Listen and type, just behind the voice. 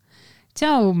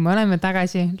Tšau, me oleme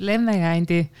tagasi Lemme ja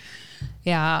Andi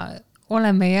ja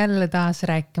oleme jälle taas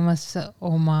rääkimas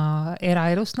oma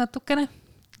eraelust natukene.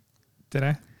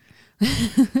 Tere!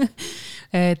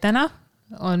 Täna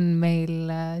on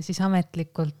meil siis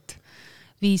ametlikult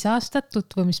 5 aastat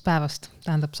tutvumispäevast,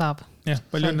 tähendab saab. Jah,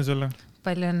 palju õnne sulle.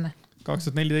 Palju õnne.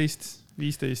 2014,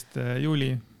 15.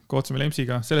 juuli kohtusime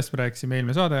Lemsiga, sellest me rääkisime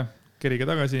eelmine saade, kerige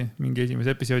tagasi mingi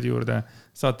esimese episoodi juurde.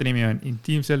 Saate nimi on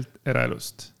Intiimselt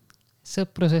eraelust.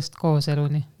 Sõprusest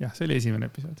kooseluni. Jah, see oli esimene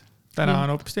episood. Täna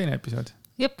on hoopis teine episood.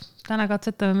 Jep, täna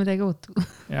katsetame midagi uut.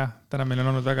 Jah, täna meil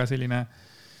on olnud väga selline,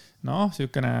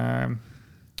 siukene...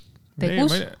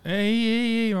 Tegus?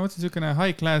 Ei, ma mõtlen siukene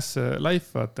high class life,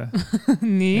 vaata.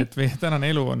 Nii. Et meie tänane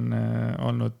elu on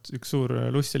olnud üks suur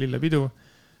lust ja lillepidu,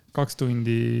 2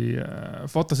 tundi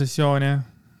fotosessiooni,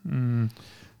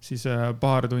 siis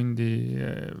paar tundi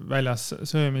väljas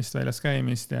söömist, väljas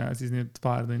käimist ja siis nüüd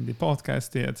paar tundi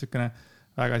podcasti, et siukene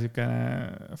väga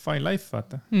siukene fine life,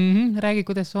 vaata. Räägi,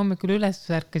 kuidas hommikul üles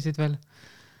ärkasid veel.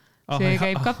 See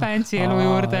käib ka fancy elu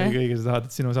juurde. Kõige sa tahad,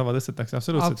 et sinu saba tõstetakse,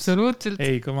 absoluutselt.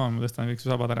 Ei, come on, ma tõstan kõik su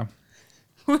sabad ära.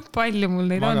 Palju mul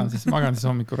neid on? Magan siis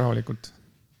hommikul rahulikult.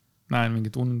 Näen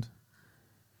mingit und.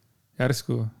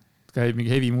 Järsku käib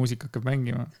mingi heavy muusika hakkab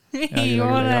mängima. Ei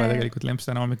ole tegelikult Lemps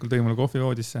täna hommikul tõi mulle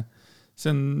kohvivoodisse.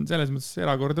 See on selles mõttes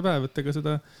erakordne päev, et ega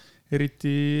seda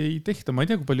eriti ei tehta. Ma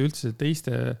ei tea, kui palju üldse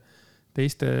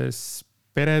teistes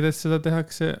peredes seda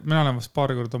tehakse. Mina olen vast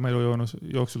paar korda oma elu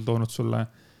jooksul toonud sulle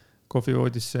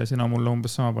kohvivoodisse ja sina mulle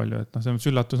umbes sama palju, et see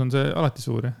üllatus on see alati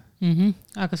suur.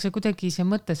 Aga see kuidagi see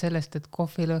mõte sellest, et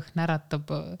kohvilõhn äratab,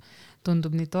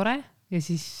 tundub nii tore ja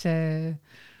siis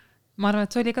ma arvan,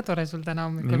 et see oli ka tore sul täna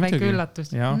hommikul, väike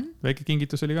üllatus. Ja, väike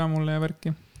kingitus oli ka mulle ja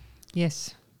värki.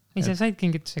 Yes. Mis sa said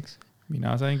kingituseks?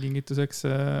 Mina sain kingituseks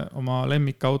oma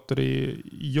lemmikautori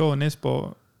Jo Nespo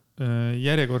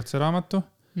järjekordse raamatu.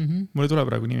 Mulle tuleb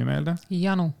praegu nimi meelde.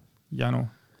 Janu.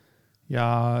 Ja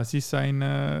siis sain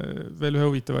veel ühe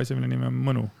huvitava asja, mille nimi on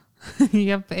mõnu.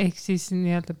 Jah, ehk siis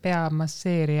nii-öelda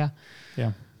peamasseerija.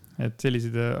 Jah, et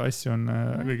selliseid asju on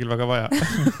kõigil väga vaja.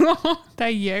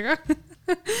 Täiega.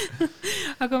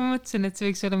 Aga ma mõtlesin, et see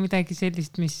võiks olla midagi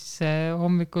sellist, mis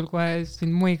hommikul kohe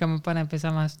sind muigama paneb ja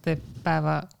samas teeb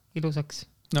päeva ilusaks.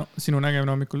 No, sinu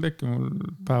nägemine hommikul teki mul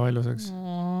päeva ilusaks.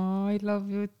 I love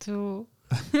you too.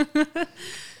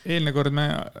 Eelne kord me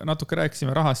natuke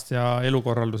rääkisime rahast ja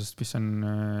elukorraldusest, mis on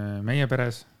meie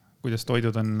peres, kuidas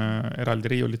toidud on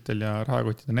eraldi riiulitel ja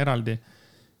rahakotid on eraldi,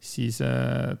 siis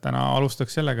täna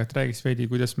alustaks sellega, et räägiks veidi,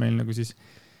 kuidas meil nagu siis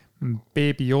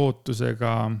beebi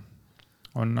ootusega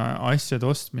on asjade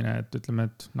ostmine, et ütleme,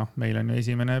 et meil on ju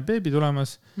esimene beebi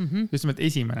tulemas, ütleme, et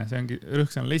esimene, see ongi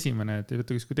rõhksõnal esimene, et ei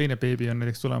võtta, kui teine beebi on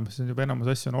näiteks tulemas, siis on juba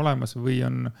enamus asju on olemas või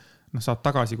on, saab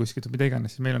tagasi kuskilt või mida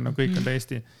iganes, siis meil on kõik on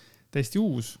täiesti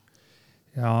uus.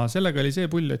 Ja sellega oli see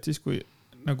pull, et siis kui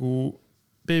nagu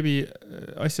beebi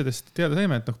asjadest teada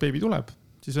saime, et beebi tuleb,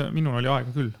 siis minul oli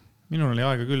aega küll.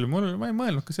 Ma ei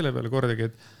mõelnud ka selle peale kordagi,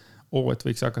 et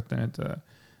võiks hakata nüüd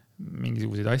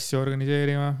mingisuguseid asju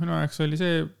organiseerima. Minu ajaks oli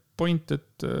see point,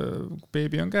 et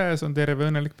beebi on käes, on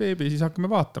terve õnnelik beebi, siis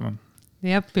hakkame vaatama.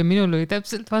 Jah, ja minul oli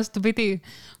täpselt vastupidi.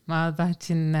 Ma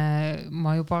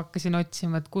juba hakkasin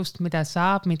otsima, et kust mida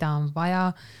saab, mida on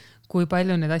vaja, kui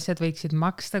palju need asjad võiksid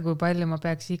maksta, kui palju ma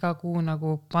peaks iga kuu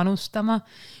nagu panustama,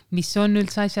 mis on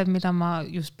üldse asjad, mida ma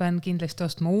just pean kindlasti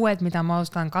ostma uued, mida ma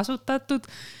ostan kasutatud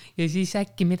ja siis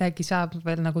äkki midagi saab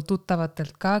veel nagu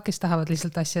tuttavatelt ka, kes tahavad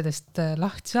lihtsalt asjadest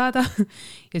lahti saada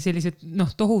ja sellised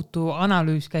tohutu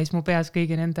analüüs käis mu peas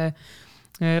kõigi nende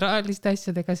rahaliste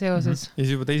asjadega seoses. Ja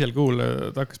siis juba teisel kuul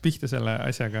ta hakkas pihta selle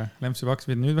asjaga, Lemps juba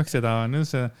hakkas, nüüd peaks seda,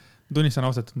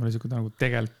 tunnistan ausalt, et mul oli siuke nagu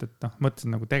tegelt, et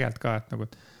mõtlesin nagu tegelt ka, et nagu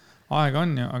aega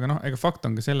on ja, aga ega fakt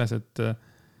on ka selles, et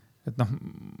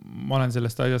ma olen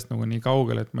sellest asjast nagu nii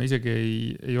kaugel, et ma isegi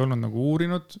ei olnud nagu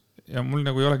uurinud ja mul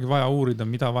nagu ei olegi vaja uurida,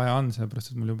 mida vaja on,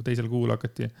 sellepärast, et mul juba teisel kuul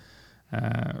hakati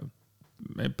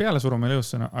peale suruma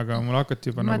jõussõna, aga mul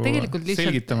hakati juba nagu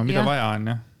selgitama, mida vaja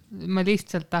on. Ma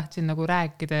lihtsalt tahtsin nagu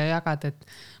rääkida ja jagada, et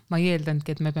ma ei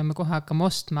eeldanudki, et me peame kohe hakkama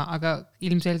ostma, aga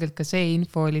ilmselgelt ka see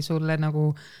info oli sulle nagu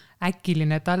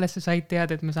äkiline, et alles sa said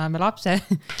teada, et me saame lapse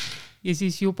ja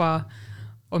siis juba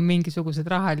on mingisugused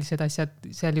rahalised asjad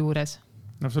seal juures.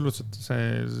 Absoluutselt,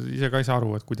 ise ka ei saa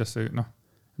aru, et kuidas see,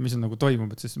 mis on nagu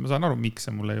toimub, et siis ma saan aru, miks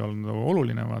see mulle ei olnud nagu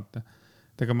oluline, vaata.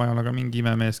 Ega ma ei ole ka mingi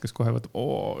imemees, kes kohe võtab,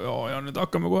 ja nüüd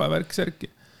hakkame kohe värk-särki.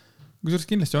 Kusjuures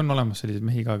kindlasti on olemas sellised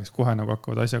mehi ka, kes kohe nagu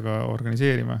hakkavad asjaga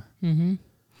organiseerima.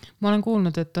 Ma olen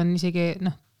kuulnud, et on isegi,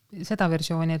 seda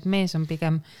versiooni, et mees on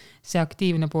pigem see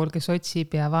aktiivne pool, kes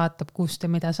otsib ja vaatab, kust ja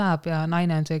mida saab ja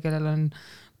naine on see, kellel on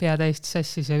pea täiesti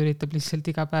sassis ja üritab lihtsalt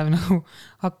iga päev nagu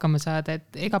hakkama saada,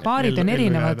 et ega paarid on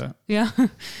erinevad. Ja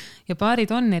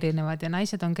paarid on erinevad ja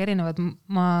naised on ka erinevad.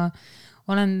 Ma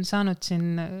olen saanud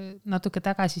siin natuke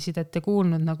tagasisidet ja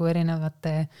kuulnud nagu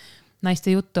erinevate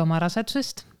naiste juttu oma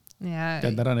rasedusest.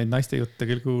 Tead ära neid naiste jutte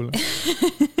küll kuula.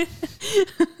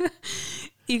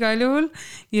 Igal juhul.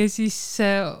 Ja siis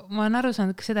ma olen aru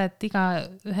saanud ka seda, et iga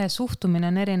ühe suhtumine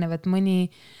on erinev, et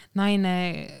mõni naine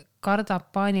kardab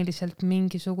paaniliselt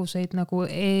mingisuguseid nagu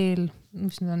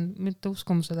mis need on, mitte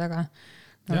uskumused, aga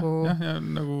nagu... Ja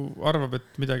nagu arvab,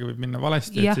 et midagi võib minna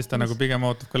valesti, et siis ta nagu pigem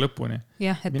ootab ka lõpuni.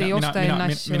 Jah, et ei osta enne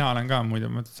asju. Mina olen ka muide,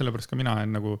 sellepärast ka mina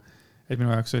olen nagu, et minu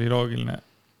jaoks oli loogiline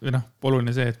või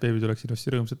oluline see, et beebi tuleks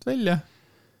ilusti rõõmsalt välja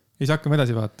ja siis hakkame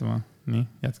edasi vaatama. Nii,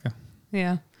 jätka.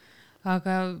 Jah.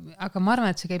 Aga ma arvan,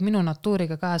 et see käib minu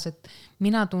natuuriga kaas, et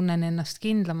mina tunnen ennast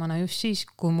kindlamana just siis,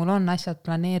 kui mul on asjad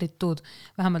planeeritud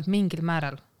vähemalt mingil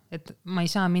määral, et ma ei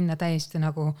saa minna täiesti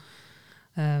nagu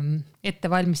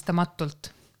ettevalmistamatult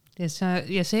ja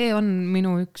see on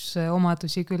minu üks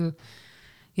omadusi küll.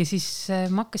 Ja siis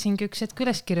ma hakkasingi üks hetk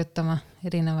üles kirjutama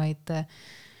erinevaid,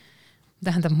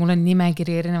 tähendab, mul on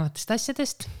nimekiri erinevatest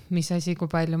asjadest, mis asi kui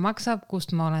palju maksab,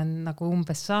 kust ma olen nagu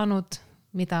umbes saanud,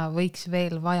 mida võiks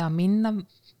veel vaja minna.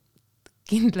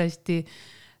 Kindlasti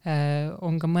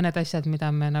on ka mõned asjad, mida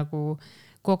me nagu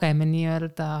kogeme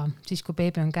nii-öelda siis, kui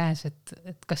beebi on käes,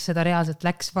 et kas seda reaalselt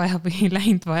läks vaja või ei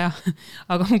läinud vaja.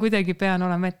 Aga ma kuidagi pean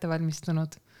olema ette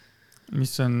valmistunud.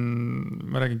 Mis on,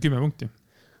 ma räägin 10 punkti.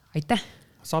 Aitäh!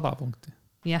 100 punkti.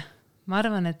 Jah, ma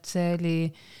arvan, et see oli,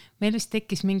 meil vist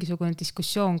tekkis mingisugune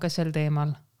diskussioon ka sel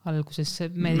teemal alguses.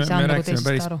 Me ei saanud nagu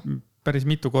teist aru. Päris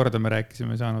mitu korda me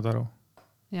rääkisime, ei saanud aru.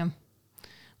 Jah,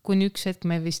 kuni üks hetk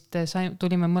me vist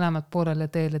tulime mõlemad poolele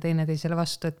teele teineteisele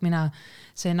vastu, et mina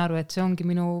sain aru, et see ongi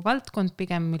minu valdkond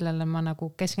pigem, millele ma nagu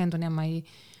keskendun ja ma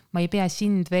ei pea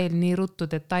sind veel nii ruttu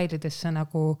detailidesse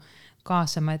nagu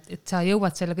kaasama, et sa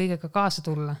jõuad selle kõigega kaasa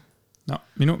tulla. No,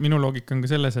 minu loogika on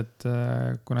ka selles, et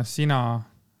kuna sina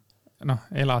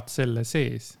elad selle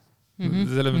sees,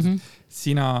 selles mõttes,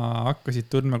 sina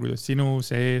hakkasid tundma, kuidas sinu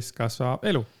sees kasvab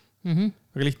elu.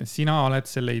 Väga lihtne, sina oled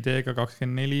selle ideega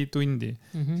 24 tundi,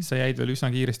 siis sa jäid veel üsna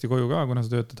kiiresti koju ka, kuna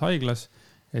sa töötad haiglas,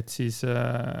 et siis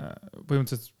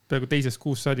põhimõtteliselt peaaegu teises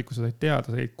kuus saadikus sa said teada,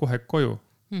 sa jäid kohe koju,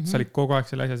 sa olid kogu aeg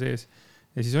selle asja sees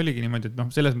ja siis oligi niimoodi,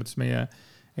 et selles mõttes meie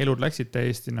elud läksid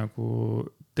täiesti nagu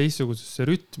teistsugusesse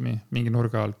rütmi mingi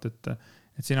nurga alt, et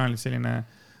sina olid selline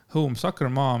home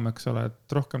soccer mom, eks ole,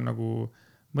 et rohkem nagu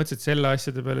mõtlesid selle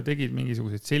asjade peale, tegid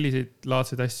mingisuguseid selliseid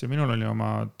laadseid asju. Minul oli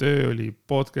oma töö, oli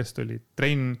podcast, oli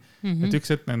trenn, et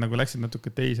üks hetk nagu läksid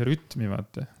natuke teise rütmi,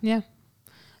 vaata. Jah,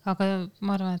 aga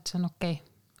ma arvan, et see on okei.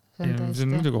 See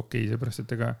on muidugi okei, seepärast,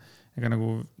 et ega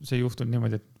nagu see ei juhtunud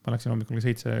niimoodi, et ma läksin hommikul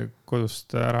 7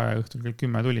 kodust ära ja õhtul kell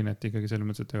 10 tulin, et ikkagi selles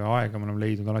mõttes, et ega aega ma olen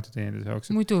leidnud alati teineteise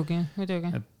jaoks. Muidugi.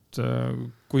 Et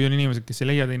kui on inimesed, kes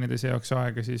ei leia teineteise jaoks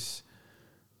aega, siis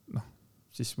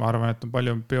ma arvan, et on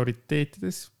palju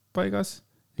prioriteetides paigas.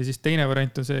 Ja siis teine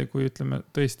variant on see, kui ütleme,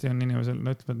 tõesti on inimesel,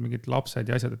 ütleme, mingid lapsed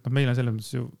ja asjad, et meil on selles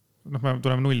mõttes ju, me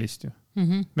tuleme nullist ju.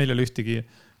 Meil ei ole ühtegi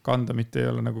kanda, mitte ei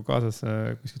ole nagu kaasas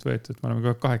kuskilt võetud, et me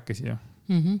oleme kahekesi ju.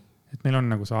 Et meil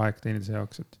on nagu see aeg teineteise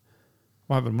jaoks, et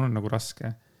vahepeal mul on nagu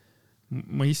raske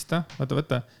mõista.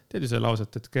 Võta, teed ju see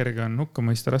lauset, et kerge on hukka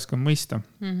mõista, raske on mõista.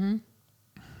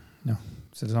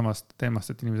 Selle samast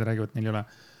teemast, et inimesed räägivad, et neil ei ole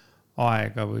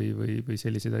aega või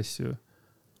selliseid asju.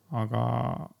 Aga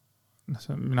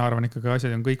mina arvan ikkagi,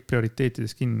 asjad on kõik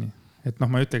prioriteetides kinni. Et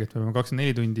ma ei ütlegi, et me peame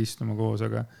 24 tundi istuma koos,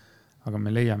 aga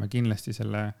me leiame kindlasti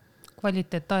selle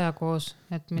kvaliteetaja koos,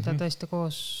 et mida tõesti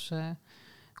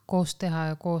koos teha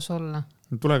ja koos olla.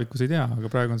 Tulevikus ei tea,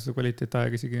 aga praegu on seda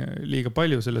kvaliteetajaga isegi liiga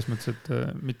palju selles mõttes, et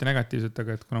mitte negatiivselt,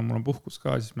 aga et kuna mul on puhkus ka,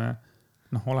 siis me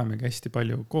olemegi hästi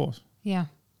palju koos. Ja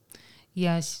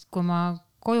siis, kui ma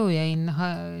koju jäin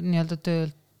nii-öelda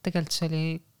töölt, tegelikult see oli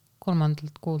 3.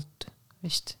 kuult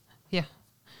vist,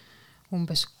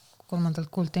 umbes 3.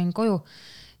 kuult jäin koju,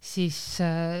 siis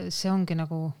see ongi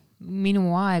nagu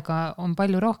minu aega on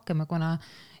palju rohkem, kuna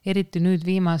eriti nüüd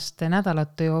viimaste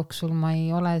nädalate jooksul ma ei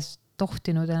ole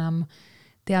tohtinud enam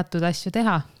teatud asju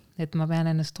teha, et ma pean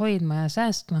ennast hoidma ja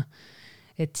säästma,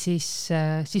 et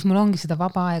siis mul ongi seda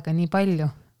vaba aega nii palju.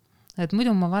 Et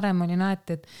muidu ma varem olin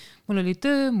alati, et mul oli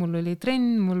töö, mul oli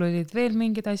trenn, mul olid veel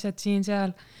mingid asjad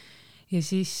siin-seal ja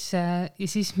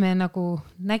siis me nagu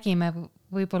nägime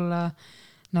võib-olla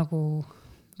nagu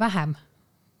vähem.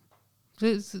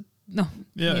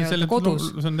 Kodus.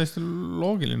 See on täiesti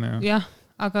loogiline. Jah,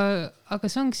 aga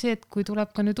see ongi see, et kui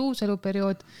tuleb ka nüüd uus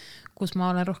eluperiood, kus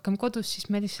ma olen rohkem kodus, siis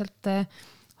me lihtsalt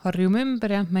harjume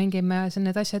ümber ja mängime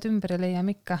need asjad ümber ja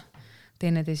leiame ikka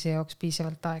teineteise jaoks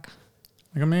piisavalt aega.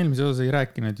 Aga me eelmise osas ei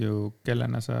rääkinud ju,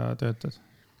 kellena sa töötad?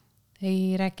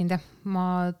 Ei rääkinud jah. Ma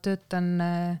töötan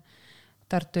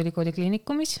Tartu Ülikooli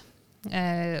kliinikumis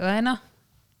õena.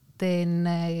 Teen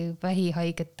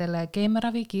vähihaigetele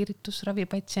keemiaravi, kiiritusravi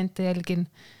patsiente jälgin,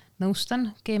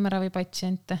 nõustan keemiaravi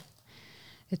patsiente.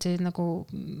 Et see nagu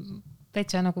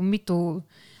täitsa nagu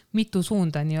mitu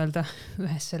suunda nii-öelda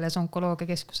ühes selles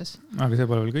onkoloogia keskuses. Aga see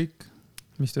pole veel kõik.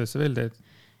 Mis tööd sa veel teed?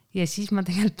 Ja siis ma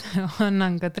tegelikult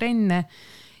annan ka trenne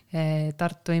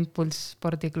Tartu Impulse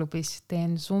spordiklubis.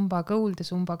 Teen Zumba Gold ja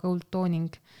Zumba Gold Toning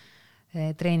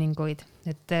treeninguid.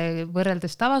 Et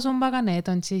võrreldes tavasumbaga, need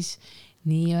on siis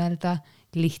nii-öelda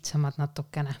lihtsamad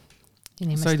natukene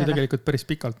inimestele. Said ju tegelikult päris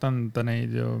pikalt anda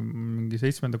neid ju mingi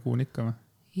 7. kuun ikka või?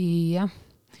 Jah.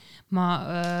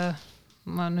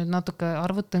 Ma nüüd natuke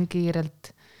arvutan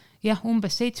kiirelt. Jah,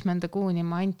 umbes 7. kuuni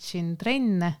ma andsin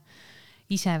trenne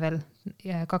ise veel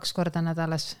 2 korda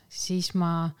nädalas. Siis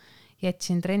ma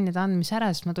jätsin trennide andmise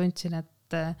ära, sest ma tundsin,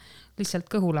 et lihtsalt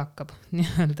kõhul hakkab.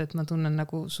 Nii-öelda, et ma tunnen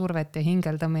nagu survet ja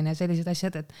hingeldamine ja sellised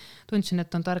asjad, et tundsin,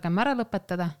 et on targem ära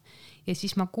lõpetada. Ja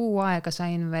siis ma 6 aega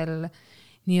sain veel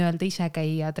nii-öelda ise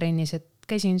käia trennis, et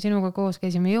käisin sinuga koos,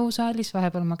 käisime jõusaalis,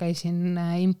 vahepeal ma käisin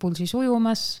Impulsis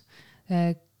ujumas,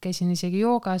 käisin isegi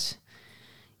joogas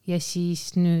ja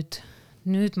siis nüüd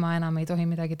ma enam ei tohi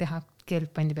midagi teha, keeld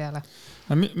pandi peale.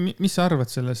 Mis sa arvad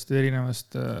sellest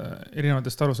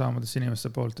erinevatest arusaamadest inimeste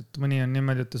poolt, et mõni on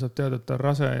niimoodi, et ta saab teada, et ta on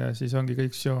rase ja siis ongi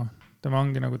kõik show. Tema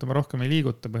ongi nagu, tema rohkem ei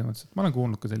liiguta põhimõtteliselt. Ma olen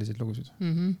kuulnud ka selliseid lugusid.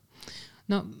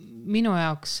 No minu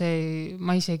jaoks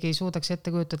ma isegi ei suudaks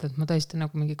ette kujutada, et ma tõesti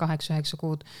nagu mingi 8-9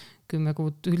 kuud, 10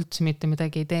 kuud üldse mitte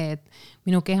midagi ei tee, et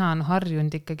minu keha on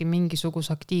harjunud ikkagi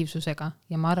mingisuguse aktiivsusega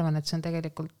ja ma arvan, et see on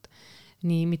tegelikult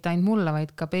nii mitte ainult mulle,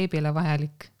 vaid ka beebile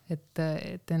vajalik,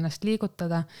 et ennast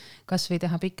liigutada, kas või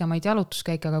teha pikemaid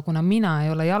jalutuskäike, aga kuna mina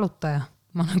ei ole jalutaja,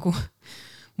 ma nagu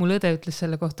mul õde ütles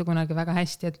selle kohta kunagi väga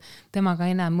hästi, et temaga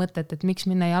ei näe mõtet, et miks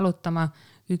minna jalutama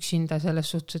üksinda selles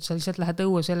suhtes, et sa lihtsalt lähed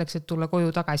õue selleks, et tulla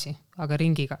koju tagasi, aga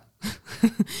ringiga.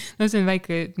 No see on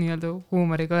väike nii-öelda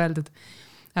huumoriga öeldud.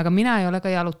 Aga mina ei ole ka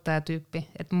jalutaja tüüpi,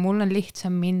 et mul on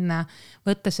lihtsam minna,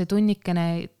 võtta see tunnikene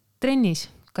trennis,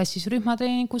 kas siis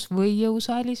rühmatreeningus või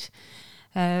jõusaalis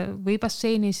või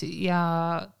basseinis ja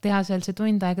teha seal see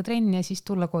tund aega trenni ja siis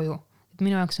tulla koju. Et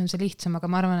minu jaoks on see lihtsam, aga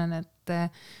ma arvan, et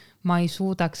ma ei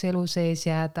suudaks elu sees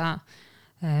jääda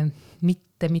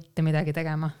mitte midagi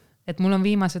tegema. Et mul on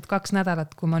viimased 2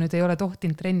 nädalat, kui ma nüüd ei ole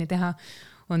tohtinud trenni teha,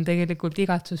 on tegelikult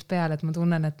igatsus peal, et ma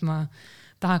tunnen, et ma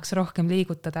tahaks rohkem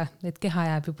liigutada, et keha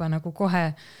jääb juba nagu kohe,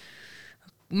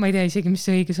 ma ei tea isegi, mis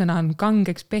see õige sõna on,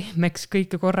 kangeks, pehmeks,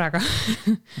 kõike korraga.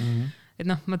 Et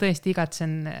noh, ma tõesti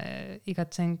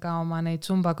igatsen ka oma neid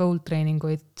Zumba Gold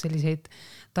treeninguid, selliseid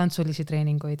tantsulisi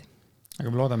treeninguid. Aga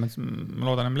ma loodan, et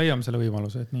me leiame selle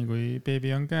võimaluse, et nii kui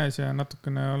beebi on käes ja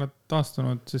natukene oled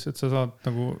taastunud, siis et sa saad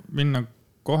nagu minna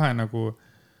kohe nagu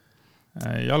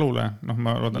jalule. Noh,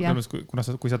 ma loodan,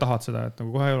 kui sa tahad seda, et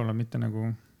nagu kohe jalule, mitte nagu...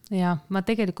 Ja, ma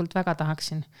tegelikult väga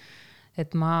tahaksin,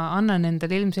 et ma annan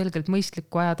endale ilmselgelt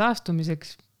mõistliku aja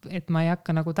taastumiseks, et ma ei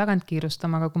hakka nagu tagant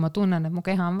kiirustama, aga kui ma tunnen, et mu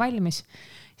keha on valmis,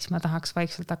 siis ma tahaks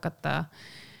vaikselt hakata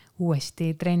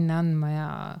uuesti trenne andma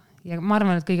ja ma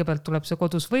arvan, et kõigepealt tuleb see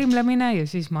kodus võimlemine ja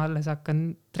siis ma alles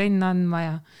hakkan trenne andma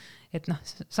ja et noh,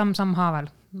 samm haaval,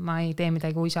 ma ei tee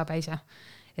midagi uisapäise.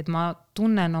 Et ma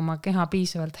tunnen oma keha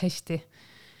piisavalt hästi,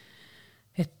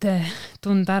 et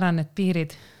tunda ära need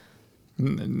piirid.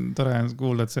 Tore on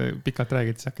kuulda, et see pikalt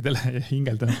räägid, siis hakkad jälle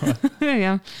hingeldama.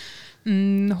 Jah.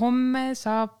 Homme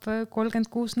saab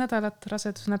 36 nädalat,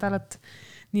 rasedusnädalat,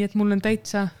 nii et mul on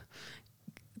täitsa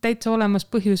olemas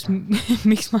põhjus,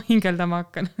 miks ma hingeldama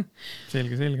hakkan.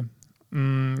 Selge.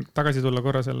 Tagasi tulla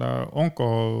korra selle onko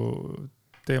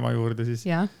teema juurde, siis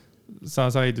sa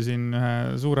said ju siin ühe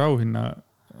suure auhinna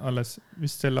alles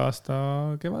vist selle aasta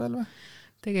kevadel või?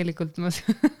 Tegelikult ma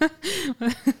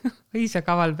ise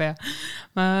kavalpea.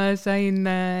 Ma sain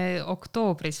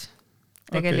oktoobris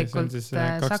tegelikult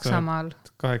Saksamaal.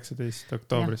 18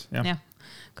 oktoobris, jah.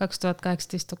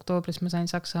 2018 oktoobris ma sain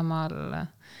Saksamaal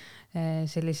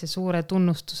sellise suure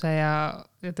tunnustuse ja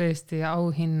tõesti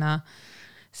auhinna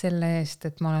selle eest,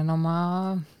 et ma olen oma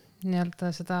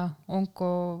nii-öelda seda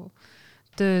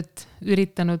onkotööd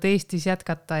üritanud Eestis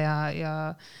jätkata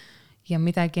ja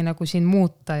midagi nagu siin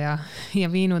muuta ja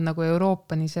viinud nagu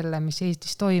Euroopani selle, mis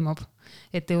Eestis toimub.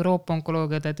 Et Euroopa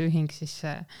onkoloogiaõdede ühing siis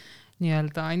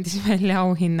nii-öelda andis välja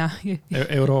auhinna.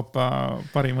 Euroopa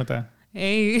parim õde.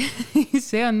 ei,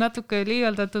 see on natuke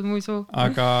liialdatud muisu.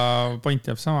 Aga point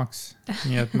jääb samaks.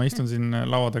 Nii et ma istun siin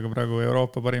laua taga praegu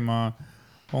Euroopa parima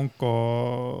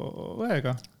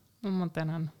onkoõega. No ma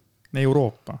tänan.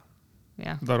 Euroopa.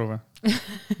 Ja. Saad aru või?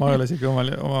 Ma ei ole isegi oma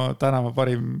tänava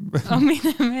parim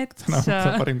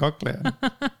kakleja.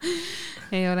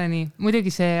 Ei ole nii.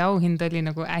 Muidugi see auhind oli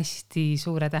nagu hästi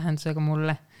suure tähendusega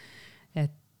mulle.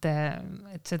 Et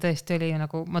see tõesti oli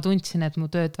nagu, ma tundsin, et mu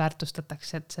tööd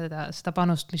väärtustatakse, et seda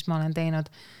panust, mis ma olen teinud.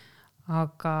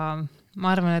 Aga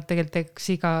ma arvan, et tegelikult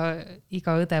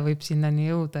iga õde võib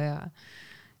sinnani jõuda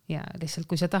ja lihtsalt,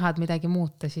 kui sa tahad midagi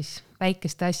muuta, siis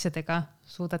väikeste asjadega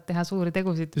suudad teha suuri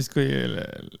tegusid. Siis kui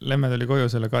Lemme tuli koju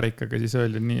selle karikaga, siis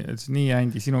öeldi, et nii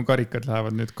Andi, sinu karikad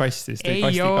lähevad nüüd kasti. Siis ei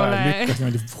kasti ole. Lükkas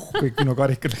niimoodi, kõik minu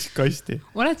karikad läksid kasti.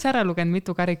 Oled sa ära lugenud,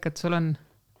 mitu karikat sul on?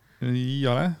 Ei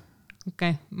ole.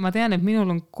 Okay. Ma tean, et minul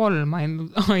on 3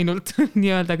 ainult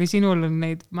nii-öelda, aga sinul on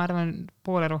neid, ma arvan,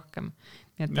 poole rohkem.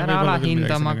 Nii et ära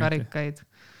alahinda oma karikaid.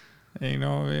 Ei,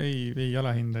 no ei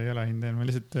alahinda, ma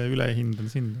lihtsalt ülehindan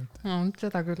sind. No,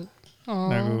 seda küll.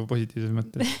 Nagu positiivses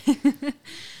mõttes.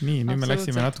 Nii, nüüd me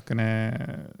läksime natukene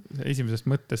esimesest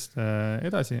mõttest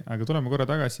edasi, aga tuleme korra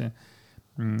tagasi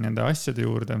nende asjade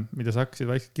juurde, mida sa hakkasid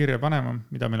vaikselt kirja panema,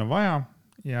 mida meil on vaja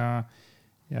ja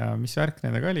mis värk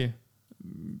nendega oli.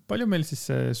 Palju meil siis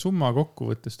see summa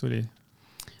kokkuvõttes tuli?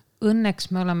 Õnneks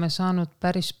me oleme saanud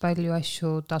päris palju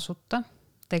asju tasuta.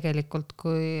 Tegelikult,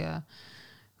 kui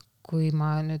ma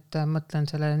nüüd mõtlen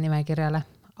sellele nimekirjale,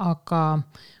 aga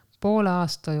poole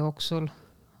aasta jooksul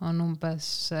on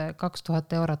umbes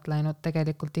 2000 eurot läinud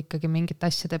tegelikult ikkagi mingite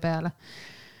asjade peale.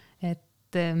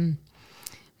 Et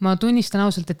ma tunnistan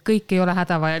ausalt, et kõik ei ole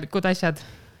hädavajalikud asjad,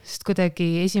 sest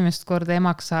kuidagi esimest korda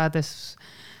emaks saades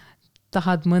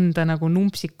tahad mõnda nagu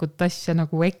numpsikut asja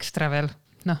nagu ekstra veel,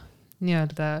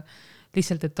 nii-öelda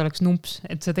lihtsalt, et oleks numps,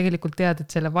 et sa tegelikult tead,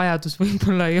 et selle vajadus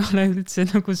võib-olla ei ole üldse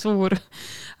nagu suur,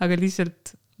 aga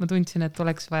lihtsalt ma tundsin, et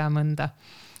oleks vaja mõnda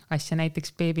asja,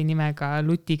 näiteks beebi nimega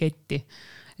lutiketti,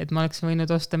 et ma oleks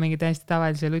võinud osta mingi täiesti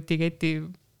tavalise lutiketi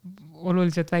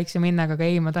oluliselt väiksema hinnaga, aga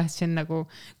ei, ma tahtsin nagu,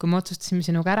 kui me otsustasime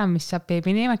sinuga ära, mis saab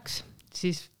beebi nimeks,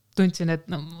 siis tundsin, et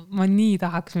ma nii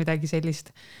tahaks midagi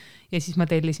sellist ja siis ma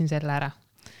tellisin selle ära.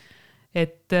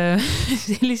 Et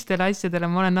sellistele asjadele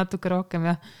ma olen natuke rohkem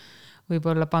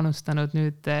võib-olla panustanud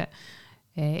nüüd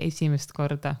esimest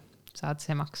korda saades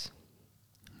emaks.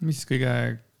 Mis siis kõige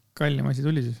kallim asi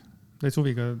tuli siis? Teid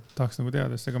suviga tahaks nagu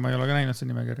teada, sest ega ma ei ole ka näinud see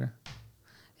nimekirja.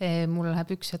 Mul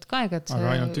läheb üks hetk aega, et see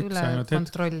üle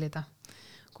kontrollida.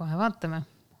 Kohe vaatame.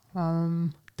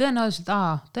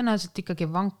 Tõenäoliselt ikkagi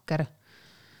vanker.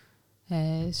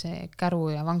 See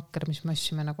käru ja vanker, mis me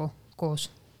ostsime nagu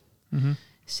koos.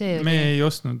 Me ei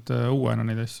ostnud uuena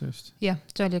neid asju just. Jah,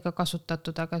 see oli ka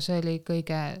kasutatud, aga see oli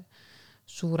kõige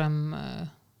suurem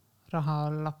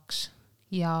rahalaks.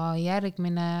 Ja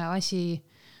järgmine asi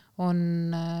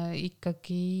on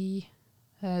ikkagi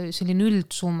selline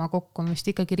üldsumma kokku, vist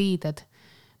ikkagi riided.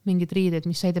 Mingid riided,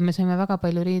 mis said, me saime väga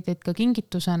palju riideid ka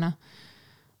kingitusena,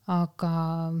 aga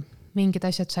mingid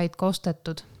asjad said ka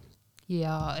ostetud.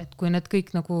 Ja et kui need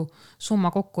kõik nagu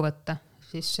summa kokku võtta,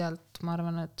 siis sealt ma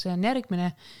arvan, et see on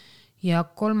järgmine. Ja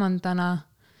kolmandana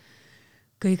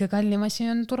kõige kallim asi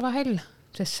on turvahäll,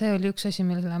 sest see oli üks asi,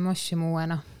 mille me ostsime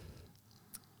uuena.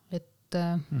 Et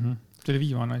see oli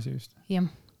viimane asi just. Jah,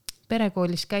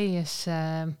 perekoolis käies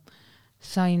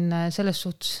sain selles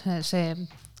suhtes see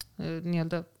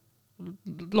nii-öelda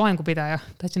loengupidaja,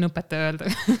 tahtsin õpetaja öelda.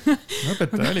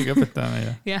 Õpetaja oligi õpetaja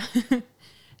meie. Jah,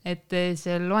 et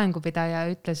see loengupidaja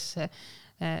ütles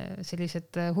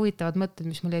sellised huvitavad mõtted,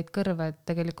 mis mul jäid kõrva, et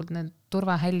tegelikult need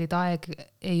turvahällid aeg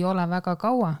ei ole väga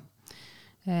kaua,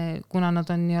 kuna nad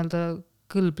on nii-öelda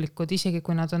kõlblikud, isegi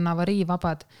kui nad on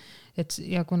avariivabad.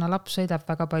 Ja kuna laps sõidab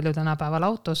väga palju tänapäeval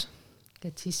autos,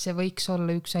 et siis see võiks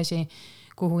olla üks asi,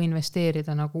 kuhu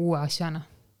investeerida nagu uue asjana.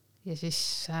 Ja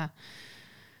siis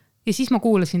ma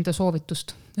kuulasin ta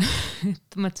soovitust.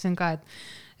 Et mõtlesin ka,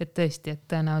 et tõesti, et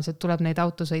tõenäoliselt tuleb neid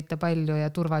autosõite palju ja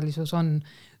turvalisus on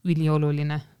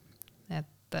ülioluline.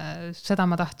 Et seda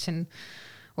ma tahtsin,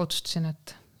 otsustasin,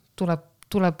 et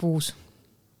tuleb uus.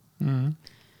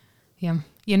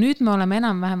 Ja nüüd me oleme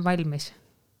enam-vähem valmis.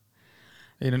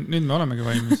 Ei, nüüd me olemegi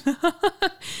valmis.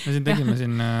 Me siin tegime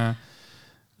siin,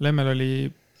 Lemmel oli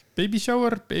baby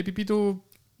shower, baby pidu,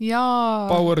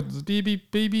 power to the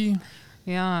baby.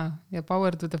 Ja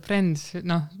power to the friends.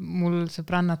 Mul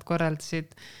sõbrannad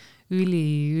korraldasid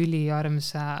üli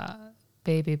armsa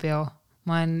beebipeo.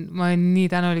 Ma olen nii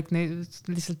tänulik,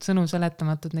 lihtsalt sõnu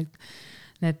seletamatud,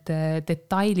 need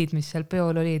detailid, mis seal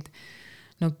peol olid.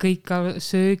 no kõik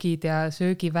söögid ja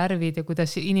söögivärvid ja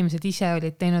kuidas inimesed ise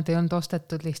olid teinud, ei olnud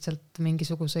ostetud lihtsalt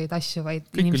mingisuguseid asju, vaid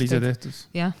kõik oli ise tehtud.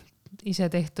 Jah, ise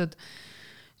tehtud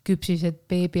küpsised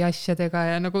beebi asjadega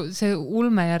ja nagu see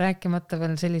ulme ja rääkimata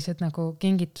veel sellised nagu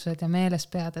kingitused ja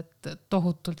meelespead, et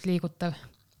tohutult liigutav.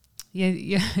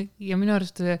 Ja minu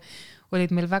arust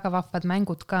olid meil väga vahvad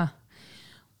mängud ka.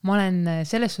 Ma olen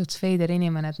selles suhtes veider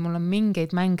inimene, et mul on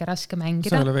mingeid mänge raske mängida.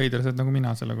 Sa ei ole veider, sa oled nagu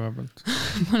mina selle koha pealt.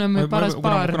 Me oleme paras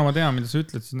paar. Kuna ma tean, mida sa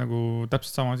ütled, siis nagu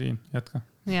täpselt sama siin. Jätka.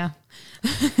 Jah.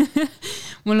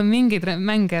 Mul on mingeid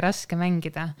mänge raske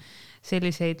mängida.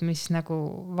 Selliseid, mis nagu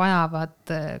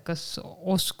vajavad kas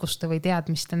oskuste või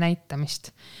teadmiste näitamist.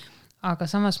 Aga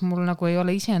samas mul nagu ei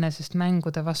ole iseenesest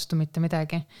mängude vastu mitte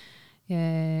midagi.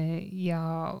 Ja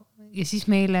siis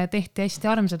meile tehti hästi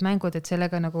armsad mängud, et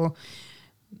sellega nagu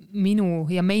minu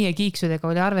ja meie kiiksudega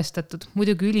oli arvestatud.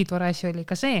 Muidugi ülitore asi oli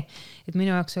ka see, et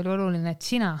minu jaoks oli oluline, et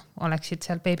sina oleksid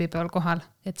seal beebipeol kohal.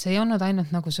 Et see ei olnud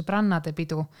ainult nagu sõbrannade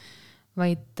pidu,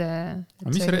 vaid...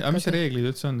 Mis see reeglid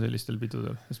üldse on sellistel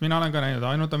pidudel? Sest mina olen ka näinud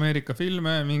ainult Ameerika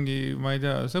filme, mingi, ma ei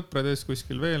tea, sõprades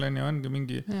kuskil veel on ja ongi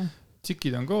mingi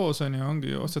tsikid on koos on ja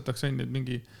ongi, ostetakse ainult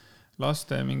mingi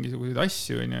laste mingisuguseid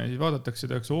asju on ja siis vaadatakse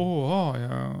tehakse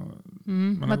ja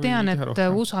ma tean, et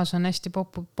USAs on hästi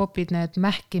popid need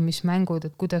mähkimismängud,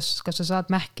 et kuidas, kas sa saad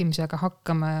mähkimisega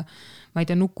hakkama ja ma ei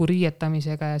tea, nuku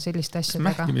riietamisega ja selliste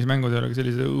asjadega. Mähkimismängud ei ole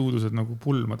sellised õudused nagu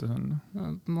pulmades on?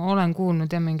 Ma olen kuulnud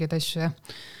ja mingeid asju,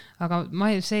 aga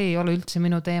see ei ole üldse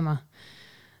minu teema.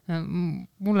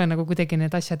 Mulle nagu kuidagi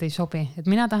need asjad ei sobi, et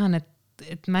mina tahan,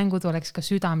 et mängud oleks ka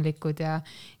südamlikud ja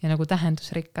nagu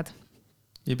tähendusrikkad.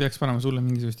 Ei peaks panema sulle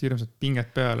mingisugust hirmsat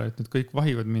pinget peale, et nüüd kõik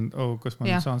vahivad mind, kas ma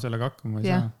nüüd saan sellega hakkama või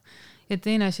saa. Ja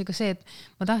teine asi ka see, et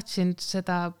ma tahtsin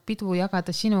seda pidu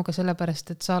jagada sinuga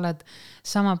sellepärast, et sa oled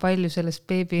sama palju selles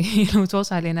beebi ilus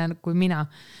osaline kui mina.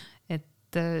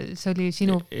 Et see oli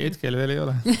sinu... Hetkel veel ei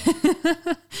ole.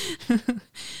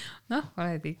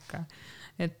 Oled ikka.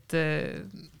 Et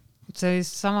see oli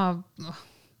sama...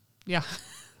 jah.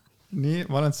 Nii,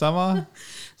 ma olen sama.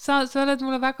 Sa oled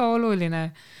mulle väga oluline.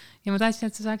 Ja ma tahtsin,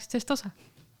 et sa saaksid sellest osa.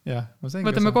 Jah, ma sain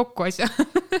võtame kokku asja,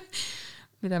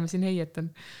 mida ma siin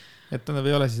heietan. Et nad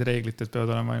ei ole siis reeglid, et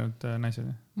peavad olema ainult naised?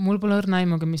 Mul pole õrna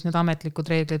aimugi, mis need ametlikud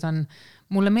reeglid on.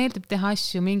 Mulle meeldib teha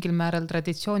asju mingil määral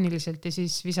traditsiooniliselt ja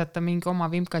siis visata mingi oma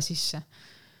vimka sisse.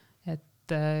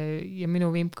 Ja minu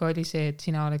vimka oli see, et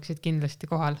sina oleksid kindlasti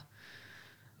kohal.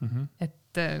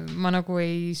 Et ma nagu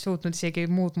ei suutnud isegi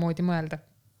muud moodi mõelda.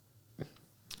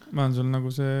 Ma olen sul nagu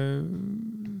see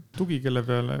tugi, kelle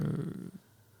peale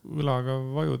õlaga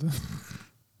vajuda.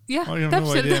 Jah,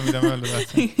 täpselt. Idea, mida ma öelda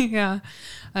tahtsin.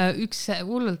 Üks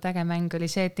hullult äge mäng oli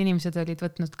see, et inimesed olid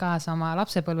võtnud kaasa oma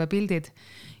lapsepõlvepildid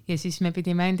ja siis me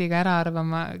pidime endiga ära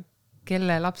arvama,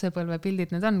 kelle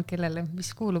lapsepõlvepildid need on, kellele,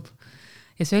 mis kuulub.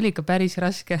 Ja see oli ikka päris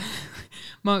raske.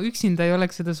 Ma üksinda ei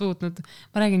oleks seda suutnud.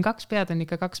 Ma räägin, 2 pead on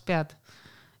ikka 2 pead.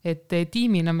 Et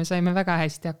tiimina me saime väga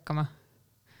hästi hakkama.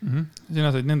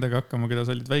 Sina said nendega hakkama, keda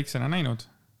sa olid väiksena näinud,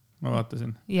 ma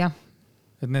vaatasin. Jah.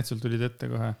 Et need sul tulid ette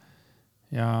kohe.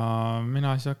 Ja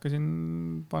mina siis hakkasin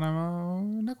panema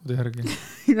nägude järgi.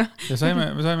 Ja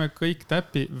me saime kõik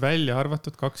täppi välja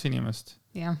arvatud 2 inimest.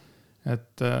 Jah.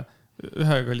 Et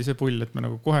ühega oli see pull, et me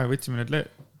nagu kohe võtsime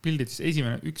need pildid, siis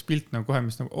esimene üks pilt nagu kohe,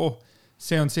 mis nagu,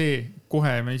 see on see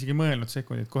kohe, me isegi mõelnud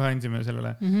sekundid, kohe andsime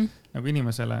sellele nagu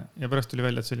inimesele ja pärast tuli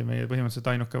välja, et see oli meie põhimõtteliselt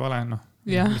ainuke vale,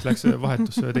 mis läks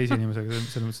vahetusse ühe teise inimesega,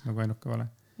 selles mõttes nagu ainuke vale.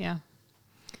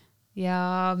 Ja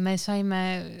me saime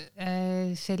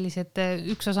sellised,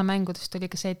 üks osa mängudest oli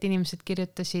ka see, et inimesed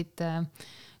kirjutasid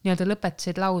nii-öelda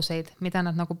lõpetasid lauseid, mida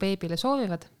nad nagu beebile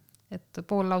soovivad, et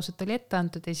pool lauset oli ette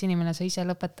antud ja siis inimene sai ise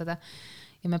lõpetada.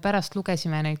 Ja me pärast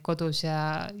lugesime neid kodus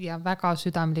ja väga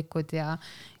südamlikud ja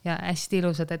hästi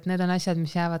ilusad, et need on asjad,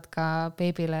 mis jäävad ka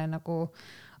beebile nagu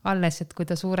alles, et kui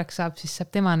ta suureks saab, siis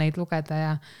saab tema neid lugeda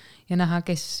ja näha,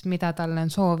 mida talle on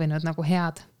soovinud nagu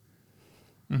head.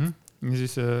 Ja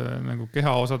siis nagu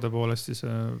kehaosade poolest siis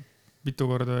mitu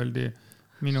korda öeldi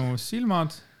minu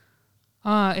silmad.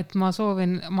 Et ma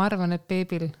arvan, et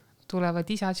beebil tulevad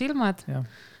isa silmad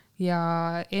ja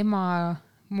ema...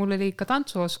 Mul oli ikka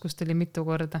tantsuoskust oli mitu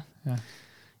korda.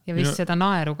 Ja vist seda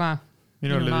naeru ka.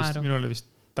 Minul oli vist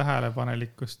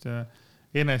tähelepanelikkust ja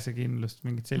enesekindlust,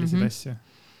 mingid sellised asju.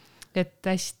 Et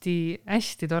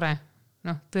hästi tore.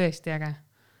 Tõesti äge.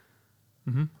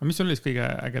 Mis oli siis kõige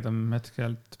ägedam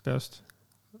hetkelt peost?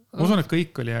 Ma usun, et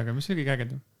kõik oli äge. Mis oli kõige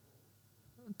ägedam?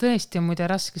 Tõesti on muide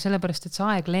raske, sellepärast, et see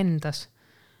aeg lendas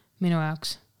minu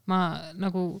jaoks. Me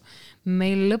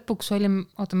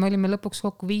olime lõpuks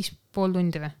kokku 5,5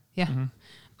 tundi või? Jah.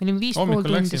 me olime 5,5 hommikul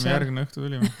tundi läksime, järgmine õhtu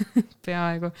tulime.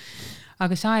 peaaegu.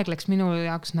 Aga see aeg läks minu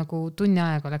jaoks nagu tunni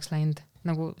aega oleks läinud,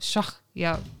 nagu šah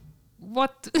ja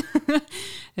what?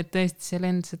 Et tõesti see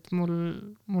lends, et mul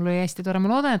oli hästi tore,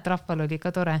 ma loodan, et rahval oli ka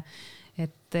tore,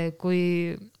 et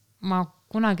kui ma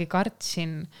kunagi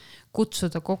kartsin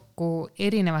kutsuda kokku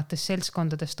erinevatest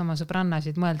seltskondadest oma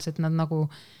sõbrannasid, mõeldes, et nad nagu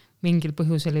mingil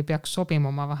põhjusel ei peaks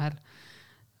sobima oma vahel.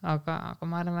 Aga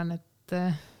ma arvan, et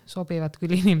sobivad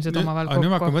küll inimesed omavahel kokku.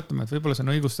 Nüüd ma hakkan mõtlema, et võib-olla see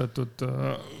on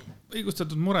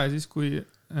õigustatud mure siis, kui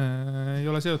ei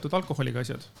ole seotud alkoholiga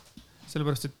asjad.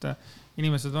 Sellepärast, et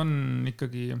inimesed on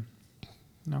ikkagi,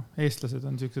 eestlased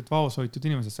on sellised vaoshoitud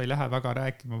inimesed, sa ei lähe väga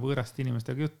rääkima võõraste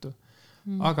inimestega juttu.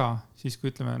 Aga siis,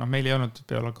 kui ütleme, meil ei olnud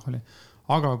peal alkoholi,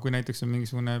 aga kui näiteks on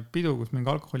mingisugune pidu, kus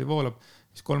mingi alkoholi voolab,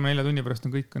 siis 3-4 tunni pärast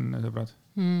on kõik on sõbrad.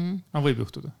 Võib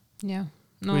juhtuda. Ja,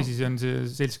 või siis on see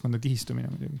seltskonda kihistumine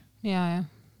muidugi. Ja.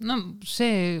 No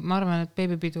see, ma arvan, et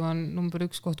beebipidu on number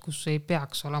 1 koht, kus ei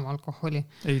peaks olema alkoholi.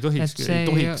 Ei tohiks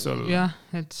olla. Jah,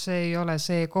 et see ei ole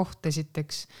see koht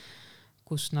esiteks,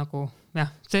 kus nagu,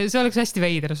 see oleks hästi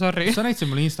veider, sorry. Sa näitasid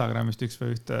mulle Instagramist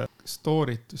ühte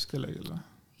story't vist kellelgi või?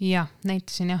 Ja,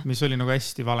 näitasin jah. Mis oli nagu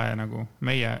hästi vale nagu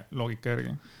meie loogika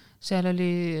järgi. Seal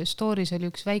oli, stories oli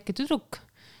üks väike tüdruk,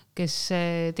 kes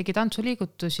tegi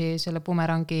tantsuliigutusi selle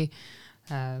bumerangi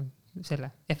selle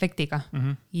efektiga.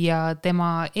 Ja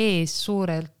tema ees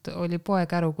suurelt oli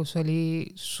poekäru, kus oli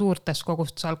suurtes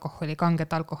kogustes alkoholi,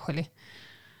 kanget alkoholi.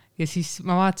 Ja siis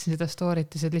ma vaatasin seda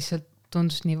story't ja see lihtsalt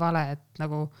tundus nii vale, et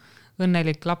nagu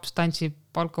õnnelik laps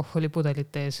tantsib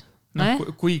alkoholipudelite ees.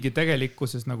 Kuigi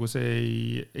tegelikkuses nagu see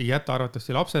ei jäta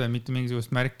arvatavasti lapsele mitte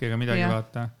mingisugust märki ega midagi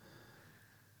vaata.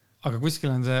 Aga kuskil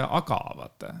on see aga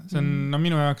vaata. See on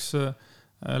minu jaoks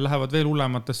lähevad veel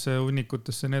hullematesse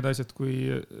hunnikutesse need asjad, kui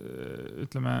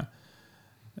ütleme,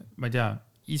 ma ei tea,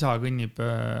 isa kõnnib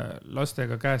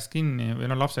lastega käest kinni või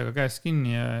lapsega käest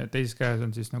kinni ja teises käes on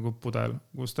siis nagu pudel,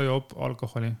 kus ta joob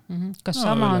alkoholi. Kas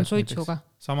sama on suitsuga?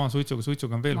 Sama on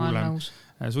suitsuga on veel hullem.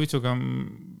 Suitsuga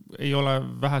ei ole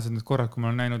vähesed need korrad, kui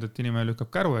ma olen näinud, et inimene lükkab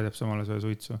käru ja teeb samale söö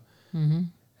suitsu.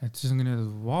 Et siis on nii,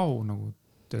 et vau, nagu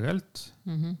tegelikult.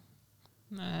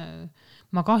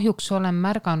 Ma kahjuks olen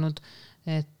märganud,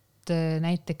 et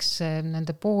näiteks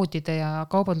nende poodide ja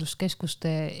kaubanduskeskuste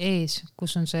ees,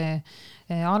 kus on see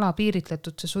ala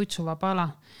piiritletud, see suitsuvaba ala,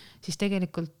 siis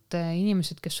tegelikult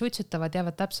inimesed, kes suitsetavad,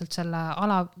 jäävad täpselt selle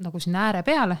ala nagu sinna ääre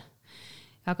peale,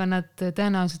 aga nad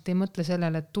tõenäoliselt ei mõtle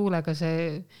sellele, et tuulega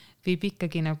see viib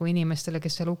ikkagi nagu inimestele,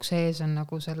 kes seal ukse ees on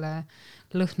nagu selle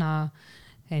lõhna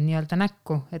nii-öelda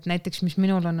näkku. Et näiteks, mis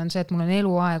minul on see, et mul on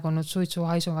eluaeg olnud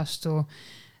suitsuhaisu vastu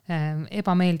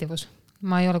ebameeldivus.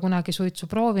 Ma ei ole kunagi suitsu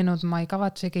proovinud, ma ei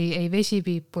kavatsegi ei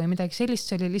vesipiipu ja midagi sellist,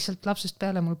 see oli lihtsalt lapsest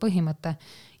peale mul põhimõte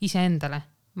iseendale.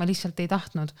 Ma lihtsalt ei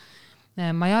tahtnud.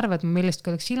 Ma ei arva, et ma millestki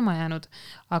oleks ilma jäänud,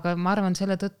 aga ma arvan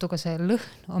selle tõttu ka see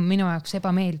lõhn on minu jaoks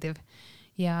ebameeldiv.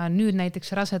 Ja nüüd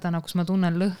näiteks rasedana, kus ma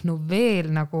tunnen lõhnu veel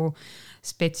nagu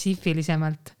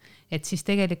spetsiifilisemalt, et siis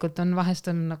tegelikult on vahest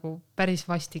on nagu päris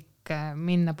vastik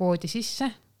minna poodi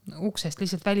sisse, uksest,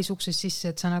 lihtsalt välisuksest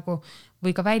sisse, et sa nagu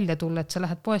või ka välja tulla, et sa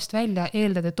lähed poest välja,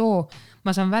 eeldad, et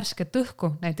ma saan värsket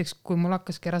õhku, näiteks kui mul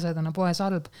hakkaski rasedana poes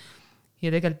halb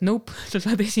ja tegelikult sa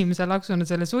saad esimese laksuna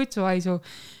selle suitsuhaisu,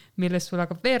 millest sul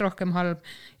hakkab veel rohkem halb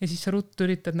ja siis sa ruttu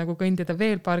üritad nagu kõndida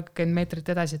veel paarkümmend meetrit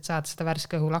edasi, et saad seda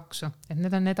värske õhu laksu. Et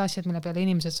need on need asjad, mille peale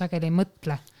inimesed sageli ei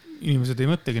mõtle. Inimesed ei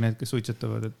mõtlegi need, kes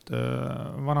suitsetavad, et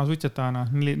vana suitsetajana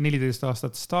 14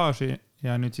 aastat staaži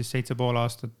ja nüüd siis 7,5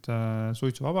 aastat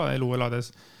suitsuvaba elu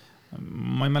elades.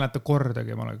 Ma ei mäleta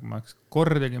kordagi, ma oleks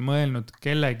kordagi mõelnud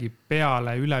kellegi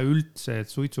peale üleüldse, et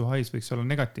suitsuhais võiks olla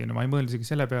negatiivne. Ma ei mõelnud isegi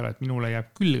selle peale, et minule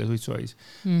jääb külge suitsuhais.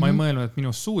 Ma ei mõelnud, et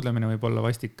minu suudlemine võib olla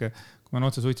vastik, kui ma olen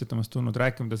otse suitsetamast tulnud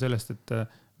rääkimata sellest, et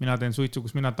mina teen suitsu,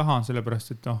 kus mina tahan,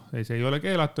 sellepärast, et see ei ole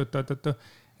keelatud.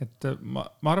 Et ma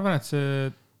arvan, et see,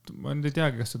 ma ei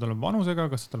teagi, kas see tuleb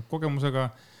vanusega, kas see tuleb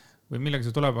kogemusega või millega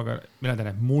see tuleb, aga mina tean,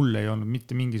 et mul ei olnud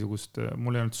mitte mingisugust,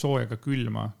 mul ei olnud sooja ega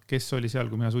külma, kes oli seal,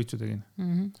 kui mina suitsu tegin.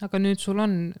 Aga nüüd sul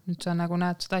on, nüüd sa nagu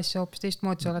näed seda asja hoopis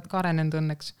teistmoodi, sa oled ka arenenud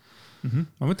õnneks.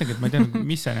 Ma mõtlengi, et ma ei tea,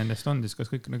 mis see nendest on, siis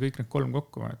kas kõik need 3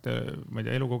 kokku, et ma ei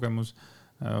tea, elukogemus,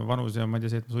 vanus ja ma ei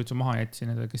tea see, et ma suitsu maha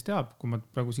jätsin, kes teab, kui ma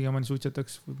praegu siiamaani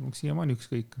suitsetaks, siiamaani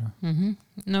ükskõik.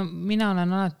 No mina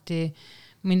olen alati,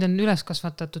 mind on üles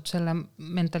kasvatatud selle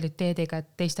mentaliteediga,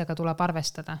 et teistega tuleb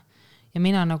arvestada. Ja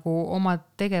mina nagu oma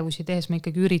tegevusi tehes ma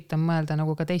ikkagi üritan mõelda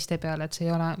nagu ka teiste peale, et see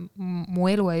ei ole, mu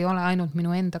elu ei ole ainult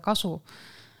minu enda kasu,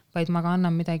 vaid ma ka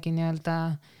annan midagi nii-öelda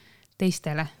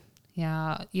teistele.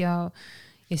 Ja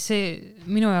see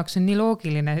minu jaoks on nii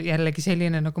loogiline jällegi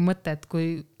selline nagu mõte, et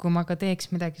kui ma ka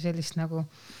teeks midagi sellist nagu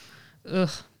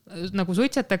nagu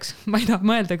suitsetaks, ma ei taha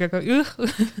mõeldagi, aga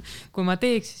kui ma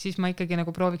teeks, siis ma ikkagi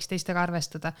nagu prooviks teistega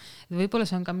arvestada. Et võib-olla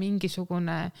see on ka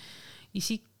mingisugune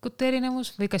isikute erinevus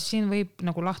või kas siin võib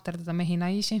nagu lahterdada mehi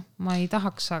naisi, ma ei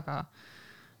tahaks,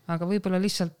 aga võib-olla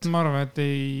lihtsalt... Ma arvan, et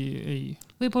ei.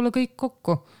 Võib-olla kõik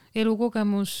kokku.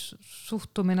 Elukogemus,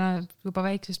 suhtumine juba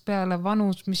väiksest peale,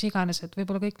 vanus, mis iganes, et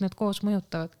võib-olla kõik need koos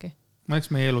mõjutavadki. Ma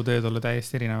eks meie eluteed olla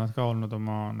täiesti erinevad ka olnud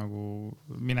oma nagu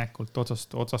minekult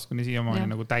otsast kuni siiamaani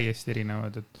nagu täiesti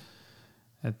erinevad,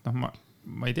 et noh,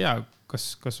 ma ei tea,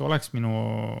 kas oleks minu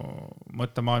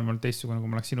mõttemaailm olnud teistsugune,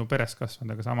 kui ma oleks sinu peres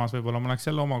kasvanud, aga samas võib-olla ma oleks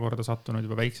jälle omakorda sattunud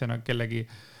juba väiksena kellegi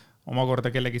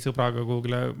sõbraga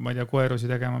kuhugile, ma ei tea,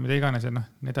 koerusi tegema, mida iganes ja noh,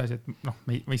 nii edasi, et noh,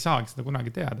 me ei saagi seda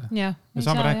kunagi teada. Me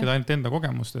saame rääkida ainult enda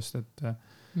kogemustest, et...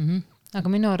 Aga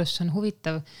minu arust on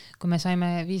huvitav, kui me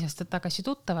saime 5 aastat tagasi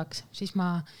tuttavaks, siis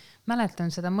ma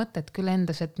mäletan seda mõtet küll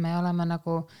endas, et me oleme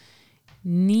nagu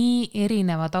nii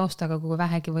erineva taustaga, kui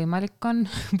vähegi võimalik on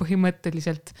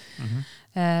põhimõtteliselt.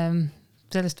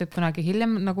 Sellest võib kunagi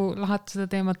hiljem nagu lahata seda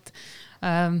teemat.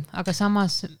 Aga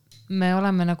samas me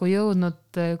oleme nagu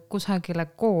jõudnud kusagile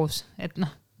koos, et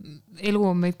noh, elu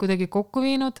on meid kuidagi kokku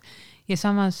viinud ja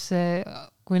samas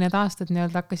kui need aastad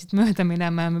nii-öelda hakkasid mööda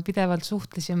minema ja me pidevalt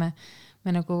suhtlesime,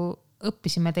 me nagu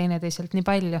õppisime teineteiselt nii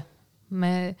palju. Me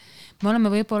oleme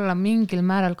võib-olla mingil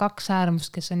määral 2 äärmust,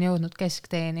 kes on jõudnud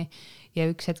keskteeni ja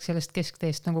üks hetk sellest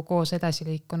keskteest nagu koos edasi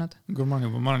liikunud. Kui ma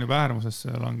olen juba äärmusesse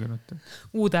langenud.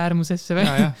 Uude äärmusesse või?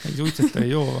 Ja, ei suitseta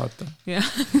ei joo, vaata.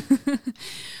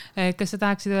 Kas sa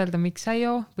tahaksid öelda, miks sa ei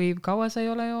joo või kaua sa ei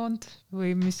ole joonud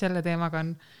või mis selle teemaga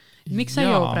on? Miks sa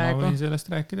ei joo praegu? Ma võin sellest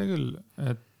rääkida küll,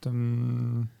 et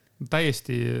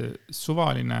täiesti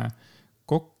suvaline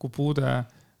kokkupuude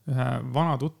ühe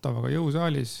vana tuttavaga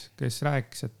jõusaalis, kes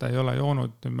rääkis, et ta ei ole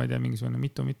joonud, ma ei tea, mingisugune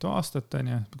mitu aastat.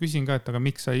 Küsin ka, et aga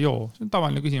miks sa ei joo? See on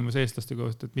tavaline küsimus eestlaste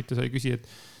kohta, et mitte sa ei küsi, et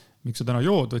miks sa täna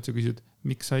jood, vaid sa küsid,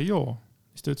 miks sa ei joo?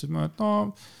 Siis ta ütles, et no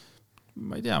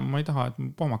ma ei tea, ma ei taha, et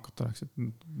poomakat oleks. Et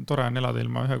tore on elada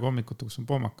ilma ühega hommikuta, kus on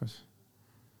poomakas.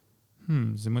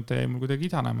 See mõte jäi mul kuidagi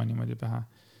idanema niimoodi pähe.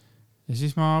 Ja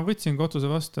siis ma võtsin otsuse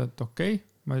vastu, et okei,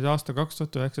 ma aasta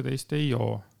 2019 ei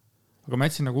joo. Aga ma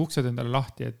jätsin nagu uksed endale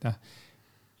lahti,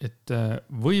 et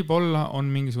võib-olla on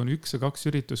mingisugune 1 või 2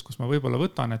 üritus, kus ma võib-olla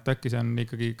võtan, et äkki see on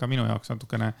ikkagi ka minu jaoks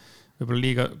natukene võib-olla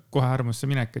liiga kohe äärmusse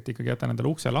minek, et ikkagi jätan endale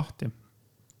ukse lahti.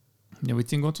 Ja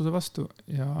võtsin otsuse vastu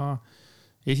ja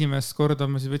esimest korda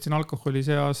ma siis võtsin alkoholi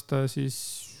see aasta siis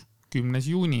 10.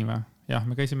 juuni või? Jah,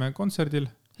 me käisime kontserdil.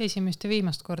 Esimest ja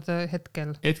viimast korda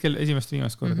hetkel. Esimest ja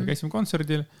viimast korda. Käisime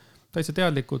kontserdil, täitsa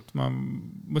teadlikult. Ma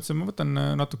mõtlesin, ma võtan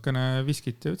natukene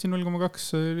viskit ja võtsin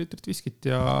 0,2 liitrit viskit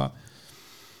ja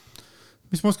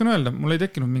mis ma oskan öelda, mul ei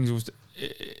tekkinud mingisugust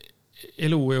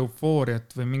elu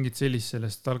eufooriat või mingit sellist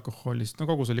sellest alkoholist. No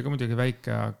kogus oli ka muidugi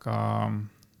väike, aga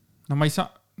no ma ei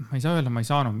saa öelda, ma ei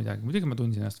saanud midagi. Muidugi ma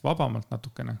tundsin ennast vabamalt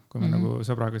natukene, kui me nagu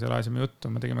sõbraga seal ajasime juttu.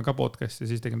 Me tegime ka podcasti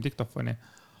ja siis tegime diktofoni.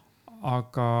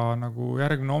 Aga nagu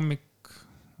järgmine hommik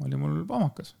oli mul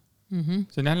poomakas.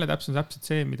 See on jälle täpselt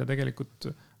see, mida tegelikult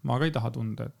ma ka ei taha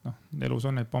tunda, et noh, elus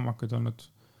on neid poomakaid olnud.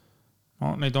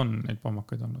 No neid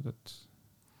poomakaid olnud, et...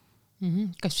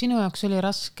 Kas sinu jaoks oli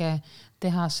raske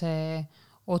teha see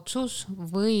otsus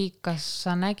või kas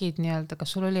sa nägid nii-öelda,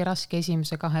 kas sul oli raske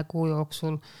esimese 2 kuu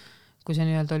jooksul, kui sa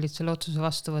nii-öelda olid selle otsuse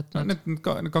vastu võtnud?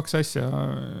 Need 2 asja,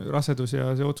 rasedus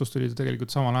ja see otsus tuli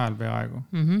tegelikult samal ajal peaaegu.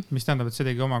 Mis tähendab, et see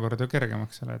tegi omakorda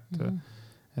kergemaks selle,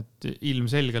 et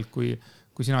ilmselgelt,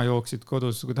 kui sina jooksid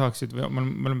kodus, kui tahaksid, me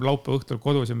oleme laupäeva õhtul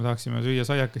kodus ja me tahaksime süüa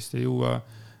saiakest ja juua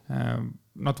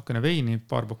natukene veini,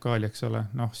 paar pokaali, eks ole,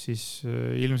 noh, siis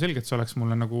ilmselgelt see oleks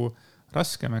mulle nagu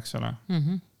raskem, eks ole.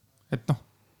 Et noh,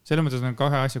 selle mõttes on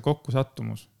 2 asja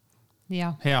kokkusattumus.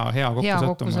 Hea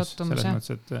kokkusattumus. Selles mõttes,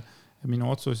 et minu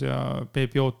otsus ja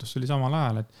Peepi ootus oli samal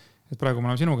ajal, et praegu me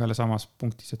oleme sinuga jälle samas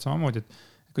punktis, et samamoodi, et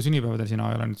ka sünnipäevadel sina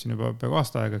ei ole nüüd siin juba peaaegu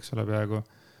aasta aega, eks ole, peaaegu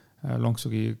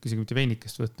lonksugi isegi mitte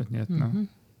veinikest võtnud, nii et noh.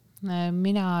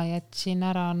 Mina jätsin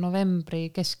ära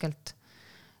novembri keskelt,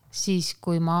 siis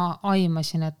kui ma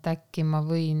aimasin, et äkki ma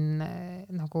võin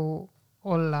nagu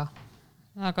olla.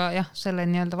 Aga jah, selle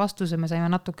nii-öelda vastuse me saime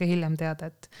natuke hiljem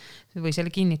teada, et või selle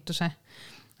kinnituse.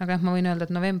 Aga jah, ma võin öelda,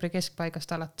 et novembri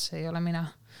keskpaigast alates ei ole mina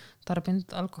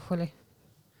tarbinud alkoholi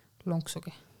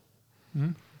lonksugi.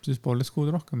 Siis 1,5 kuud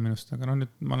rohkem minust, aga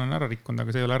nüüd ma olen ära rikkunud,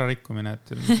 aga see ei ole ära rikkumine.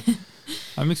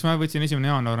 Aga miks ma võtsin 1.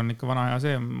 jaanuar on ikka vana hea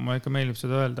see, ma ikka meeldib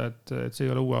seda öelda, et see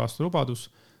ei ole uue aasta lubadus,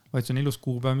 vaid see on ilus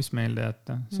kuupäev, mis meelde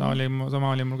jätta.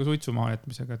 Sama oli mul ka suitsumaha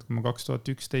jätmisega, et kui ma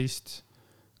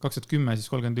 2010,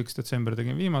 siis 31. detsember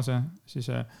tegin viimase,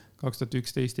 siis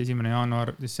 2011, 1.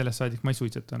 jaanuar, siis sellest saadik ma ei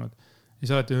suitsetanud.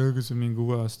 Ja sa olete, kas on mingi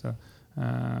uue aasta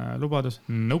lubadus.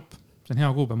 Nope, see on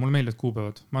hea kuupäev, mulle meeldivad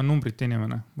kuupäevad. Ma olen numbrite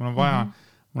inimene. Mul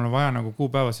on vaja nagu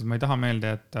kuupäevasid, ma ei taha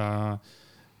meelde, et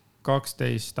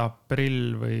 12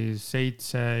 aprill või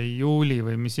 7 juuli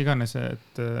või mis iganes,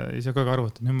 et ei saa ka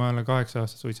arvutada, nüüd ma olen 8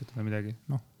 aastat suitsetada midagi.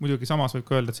 Noh, muidugi samas võib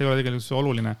ka öelda, et see ei ole tegelikult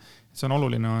oluline. See on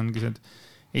oluline, ongi see, et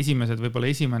esimesed võib-olla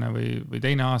esimene või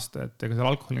teine aasta, et ega seal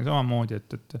alkoholi samamoodi,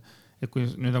 et kui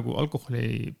nüüd nagu alkoholi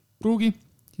ei pruugi,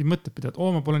 siis mõtled pidad,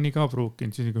 ma pole nii ka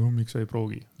pruukinud, siis miks sa ei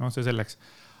pruugi. No see selleks.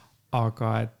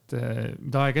 Aga et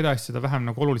mida aeg edasi, seda vähem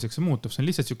nagu oluliseks see muutub. See on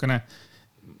lihtsalt niisugune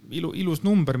ilus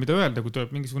number, mida öelda, kui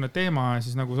tuleb mingisugune teema ja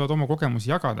siis nagu saad oma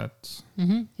kogemusi jagada.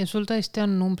 Ja sul tõesti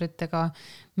on numbritega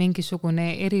mingisugune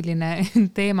eriline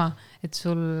teema, et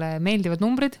sulle meeldivad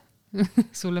numbrid,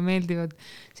 sulle meeldivad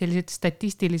sellised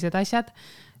statistilised asjad,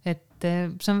 et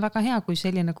see on väga hea, kui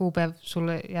selline kuupäev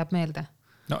sulle jääb meelde.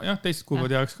 No jah, teist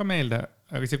kuupäevad jääks ka meelde,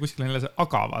 aga see kuskil on jälle see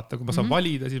aga vaata, kui ma saan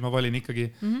valida, siis ma valin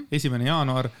ikkagi 1.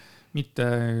 jaanuar, mitte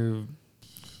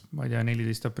ma ei tea,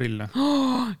 14. aprill.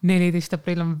 14.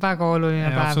 aprill on väga oluline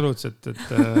päev. Absoluutselt,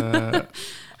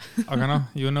 aga noh,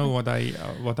 you know what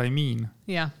I mean.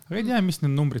 Ja. Aga ei tea, mis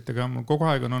need numbritega, mul kogu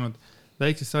aeg on olnud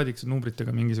väiksest saadiks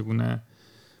numbritega mingisugune,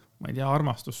 ma ei tea,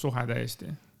 armastussuhe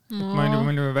täiesti. Ma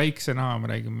olin väiksena,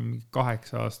 ma räägin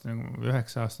 8 aasta,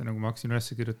 9 aasta, nagu ma hakkasin üles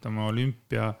kirjutama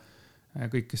olümpia,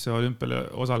 kõik, kes olümpiale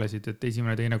osalesid, et 1.,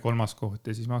 2., 3.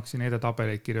 koht ja siis ma hakkasin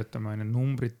edetabeleid kirjutama ja need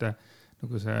numbrite,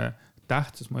 nagu see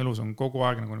tähtsus mu elus on kogu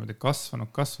aeg nagu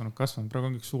kasvanud. Praegu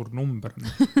on üks suur number.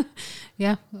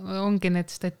 Jah, ongi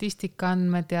need statistika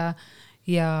andmed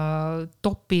ja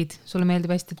topid. Sulle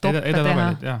meeldib hästi toppe teha.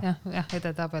 Jah,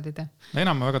 edetabelid.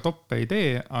 Enam ma väga toppe ei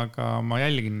tee, aga ma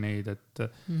jälgin neid, et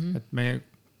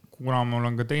kuna mul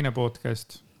on ka teine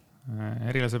podcast,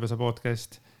 Erilasepesa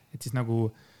podcast, et siis nagu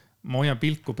ma hoian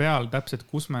pilku peal täpselt,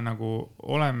 kus me nagu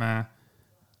oleme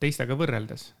teistega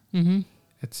võrreldes.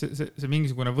 Et see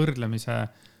mingisugune võrdlemise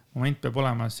moment peab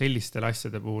olema sellistel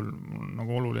asjade puhul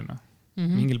nagu oluline.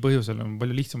 Mingil põhjusel on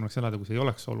palju lihtsam oleks elada, kui see ei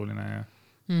oleks oluline.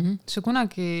 Sa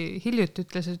kunagi hiljuti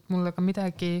ütlesid mulle ka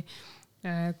midagi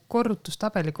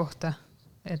korrutustabeli kohta,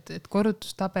 et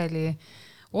korrutustabeli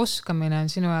oskamine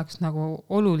on sinu jaoks nagu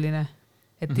oluline,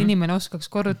 et inimene oskaks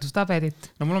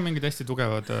korrutustabelit. No mul on mingid hästi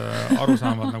tugevad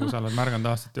arusaamad, nagu sa oled märganud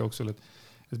aastate jooksul,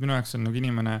 et minu jaoks on nagu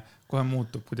inimene kohe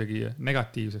muutub kuidagi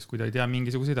negatiivseks, kui ta ei tea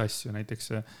mingisuguseid asju. Näiteks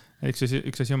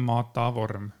üks asi on maata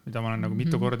vorm, mida ma olen nagu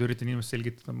mitu korda üritan inimest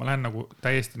selgitada. Ma lähen nagu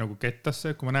täiesti nagu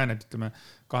kettasse, kui ma näen, et ütleme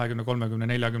 20, 30,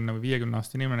 40 või 50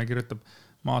 aasta inimene kirjutab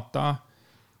maata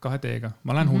 2 T-ga.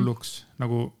 Ma lähen hulluks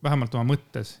nagu vähemalt oma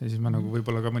mõttes ja siis ma nagu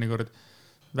võib-olla ka mõnikord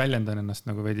väljendan ennast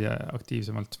nagu veidi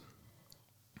aktiivsemalt.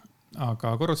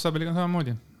 Aga korrutustabeliga on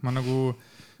samamoodi. Ma nagu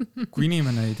kui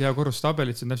inimene ei tea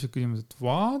korrustabelit, see on täpselt küsimus, et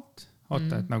what?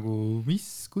 Oota, et nagu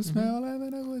kus me oleme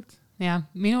nagu, et... Ja,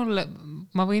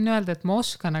 ma võin öelda, et ma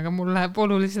oskan, aga mul läheb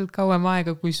oluliselt kauem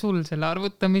aega kui sul selle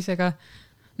arvutamisega.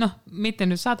 Noh, mitte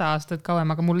nüüd 100 aastat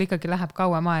kauem, aga mul ikkagi läheb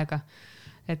kauem aega.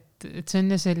 Et see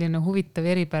on selline huvitav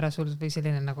eripära sul või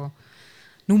selline nagu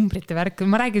numbrite värk.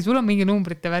 Ma räägin, sul on mingi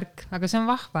numbrite värk, aga see on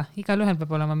vahva. Igal ühel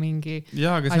peab olema mingi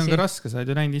ja, aga see on ka raske. Sa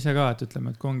oled ju näinud ise ka, et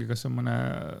ütleme, et kui ongi kas on mõne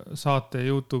saate,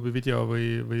 YouTube'i video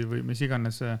või mis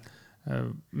iganes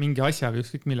mingi asjaga,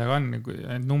 ükskõik millega on,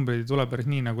 et numbrid tuleb päris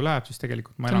nii nagu läheb, siis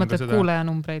tegelikult ma elan ka seda. Kuulaja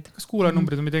numbreid. Kas kuulaja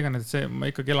numbrid on mida iganes, et see, ma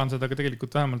ikkagi elan seda ka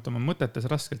tegelikult vähemalt oma mõtetes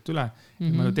raskelt üle.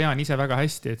 Ma ju tean ise väga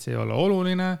hästi, et see ei ole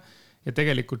oluline ja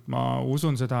tegelikult ma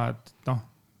usun seda, et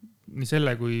nii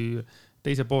selle kui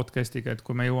teise podcastiga, et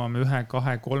kui me jõuame 1,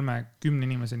 2, 3, 10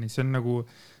 inimeseni, see on nagu,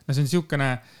 see on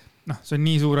siukene, see on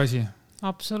nii suur asi.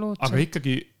 Absoluutselt. Aga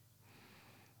ikkagi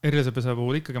Erilasepesa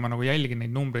puhul ikkagi ma nagu jälgin neid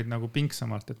numbreid nagu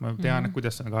pingsamalt, et ma tean,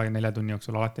 kuidas see on 24 tunni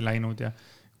jooksul alati läinud ja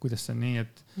kuidas see on nii,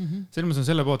 et selles mõttes on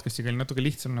selle podcastiga natuke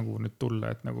lihtsam nagu nüüd tulla,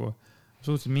 et nagu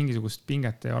suhteliselt mingisugust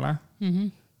pinget ei ole.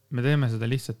 Me teeme seda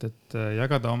lihtsalt, et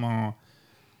jagada oma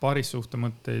paarissuhte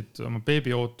mõtteid, oma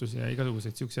beebi ootusi ja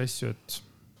igasuguseid siukse asju, et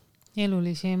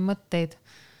elulisi mõtteid,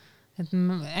 et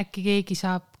äkki keegi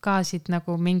saab ka siit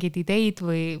nagu mingid ideid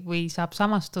või saab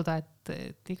samastuda,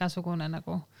 et igasugune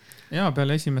nagu. Ja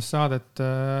peale esimest saadet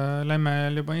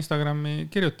Lemmel juba Instagrami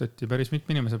kirjutati päris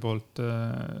mitme inimese poolt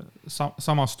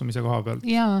samastumise koha pealt.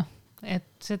 Jaa,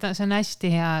 et see on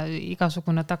hästi hea,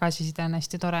 igasugune tagasiside on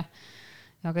hästi tore.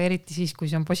 Aga eriti siis, kui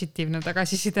see on positiivne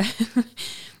tagasiside.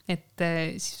 et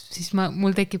siis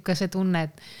mul tekib ka see tunne,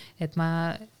 et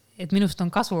minust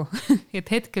on kasu, et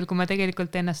hetkel, kui ma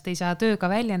tegelikult ennast ei saa tööga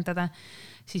väljendada,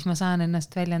 siis ma saan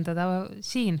ennast väljendada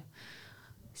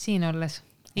siin olles,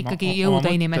 ikkagi jõuda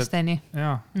inimesteni.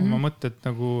 Jaa, oma mõtted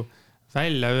nagu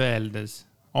välja öeldes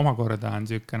omakorda on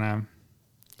siukene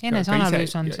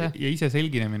eneseanalüüs on see. Ja ise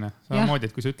selginemine, samamoodi,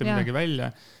 et kui sa ütled midagi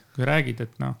välja, kui räägid,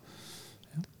 et noh,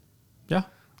 jah,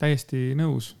 täiesti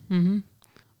nõus.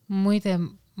 Muide,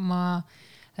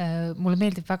 mulle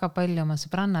meeldib väga palju oma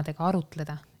sõbrannadega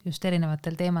arutleda just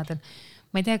erinevatel teemadel.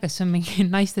 Ma ei tea, kas see on mingi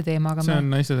naiste teema, aga see on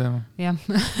naiste teema. Jah.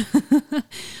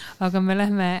 Aga me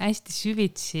lähme hästi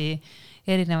süvitsi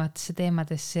erinevatesse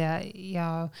teemadesse ja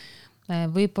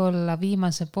võib-olla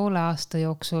viimase poole aasta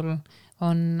jooksul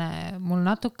on mul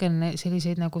natuke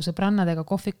selliseid nagu sõbrannadega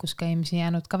kohvikus käimisi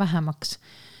jäänud ka vähemaks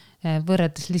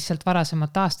võrredes lihtsalt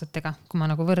varasemate aastatega, kui ma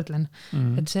nagu võrdlen.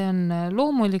 Et see on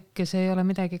loomulik ja see ei ole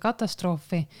midagi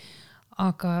katastroofi,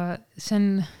 aga see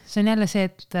on jälle see,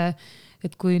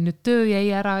 et kui nüüd töö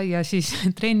jäi ära ja siis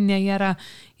trenn jäi ära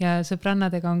ja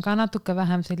sõbrannadega on ka natuke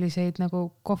vähem selliseid nagu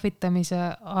kohvitamise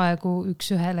aegu üks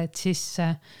ühele, et siis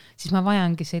ma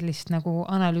vajangi sellist nagu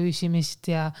analüüsimist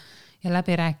ja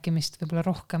läbirääkimist võib-olla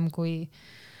rohkem kui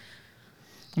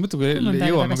ma mõtlen, kui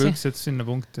jõuame ka üks sinna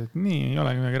punkti, et nii ei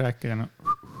olegi midagi rääkida. No.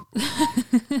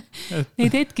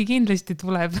 Neid hetki kindlasti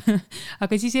tuleb,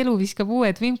 aga siis elu viskab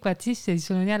uued vimkvad sisse ja siis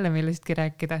sul on jälle millestki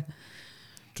rääkida.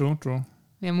 True.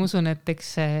 Ja ma usun, et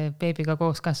eks beebiga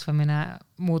koos kasvamine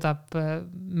muudab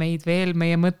meid veel,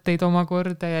 meie mõtteid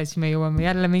omakorda ja siis me jõuame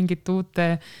jälle mingit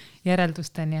uute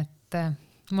järeldusteni, et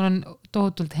mul on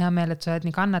tohutult hea meel, et sa oled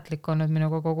nii kannatlik olnud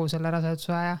minuga kogu selle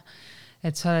raseduse aja.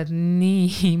 Et sa oled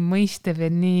nii mõistev ja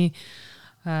nii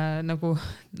nagu,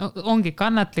 no ongi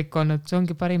kannatlik olnud, see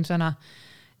ongi parim sõna.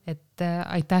 Et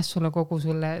aitäh sulle kogu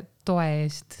sulle toe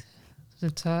eest.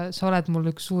 Et sa oled mul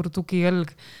üks suur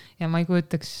tugijõlg ja ma ei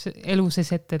kujutaks elu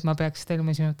sees ette, et ma peaks seda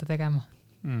ilma sinuta tegema.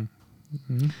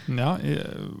 Ja,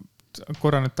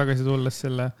 korra nüüd tagasi tulles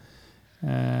selle,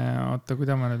 oota,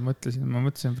 kuidas ma nüüd mõtlesin? Ma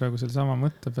mõtlesin praegu selle sama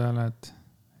mõtte peale, et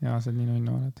jaa, sa oled nii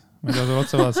nunnu oled. Ma ei tea, sul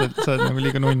otsa vaadata, sa oled nagu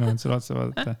liiga nunnu, et sul otsa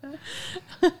vaadata.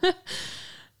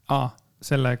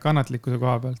 Selle kannatlikkuse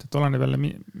koha pealt, et oleneb jälle,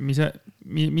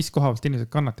 mis koha pealt inimesed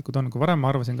kannatlikud on. Kui varem ma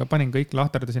arvasin ka, panin kõik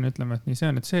lahterdasin ütlema, et nii see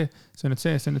on nüüd see, see on nüüd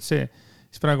see, see on nüüd see.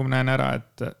 Siis praegu ma näen ära,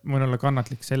 et ma võin olla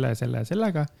kannatlik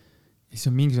sellega. Ja siis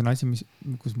on mingisugune asi,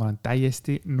 kus ma olen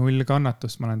täiesti null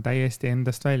kannatust, ma olen täiesti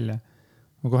endast välja.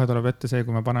 Ma kohe tuleb ette see,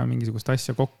 kui me paneme mingisugust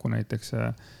asja kokku, näiteks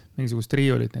mingisugust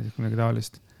riiulit, näiteks midagi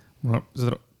taolist.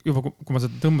 Juba kui ma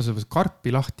seda tõmbasin karpi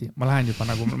lahti, ma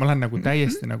lähen nagu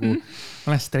täiesti nagu,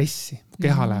 ma lähen stressi,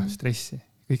 keha läheb stressi.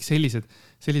 Kõik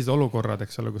sellised olukorrad,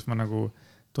 eks ole, kus ma nagu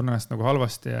tunnen ennast nagu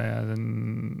halvasti ja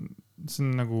see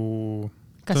on nagu,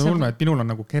 see on ulme, et minul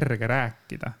on nagu kerge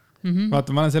rääkida.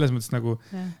 Vaata, ma olen selles mõttes nagu,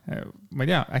 ma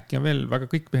ei tea, äkki on veel väga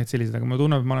kõik mehed sellised, aga ma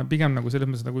tunnen, et ma olen pigem nagu selles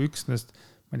mõttes nagu üks nendest,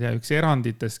 ma ei tea, üks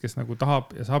eranditest, kes nagu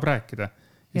tahab ja saab rääkida.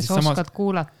 Ja sa oskad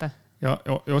kuulata. Ja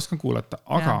oskan kuulata,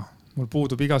 aga mul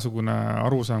puudub igasugune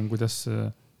arusaam, kuidas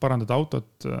parandada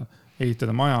autot,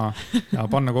 ehitada maja ja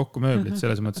panna kokku mööblit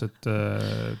selles mõttes, et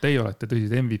teie olete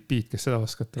tõsised MVP-d, kes seda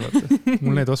oskate.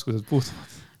 Mul need oskused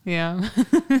puuduvad. Jaa,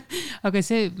 aga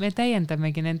me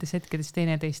täiendamegi nendes hetkedes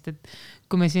teineteist, et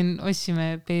kui me siin ossime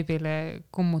beebile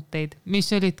kummuteid, mis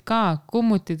olid ka,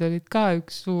 kummutid olid ka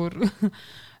üks suur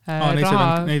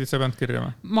Neid sa peanud kirja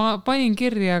või? Ma panin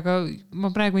kirja, aga ma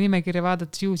praegu nimekirja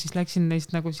vaadates ju siis läksin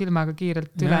neist nagu silmaga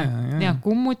kiirelt üle. Ja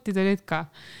kummutid olid ka.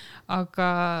 Aga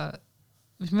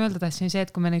mis ma öelda tahtsin see, et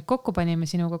kui me neid kokku panime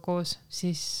sinuga koos,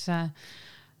 siis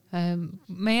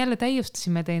me jälle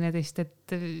täiustasime teineteist,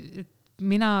 et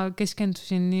mina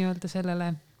keskendusin nii-öelda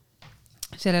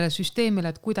sellele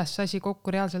süsteemile, et kuidas see asi kokku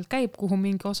reaalselt käib, kuhu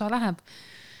mingi osa läheb.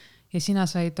 Ja sina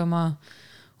said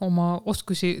oma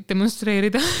oskusi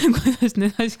demonstreerida, kuidas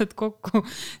need asjad kokku,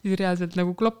 siis reaalselt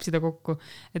nagu klopsida kokku.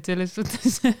 Et selles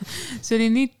suhtes see oli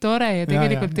nii tore ja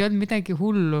tegelikult ei olnud midagi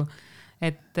hullu.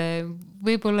 Et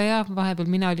võib-olla vahepeal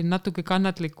mina olin natuke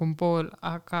kannatlikum pool,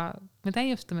 aga me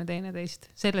täiustame teineteist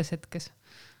selles hetkes,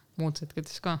 muud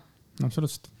hetkedes ka.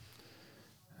 Absoluutselt.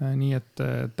 Nii et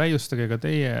täiustage ka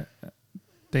teie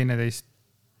teineteist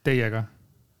teiega.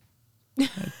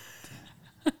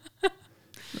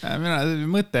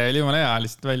 Mõte oli jumala hea,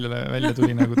 lihtsalt välja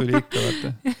tuli nagu tuli ikka. Vaata.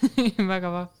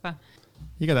 Väga vahva.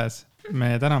 Igatahes,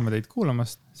 me täname teid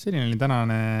kuulamast. Selline oli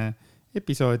tänane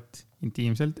episood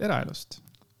intiimselt eraelust.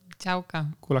 Tšau ka.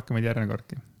 Kuulake meid järgmine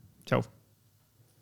kordki. Tšau.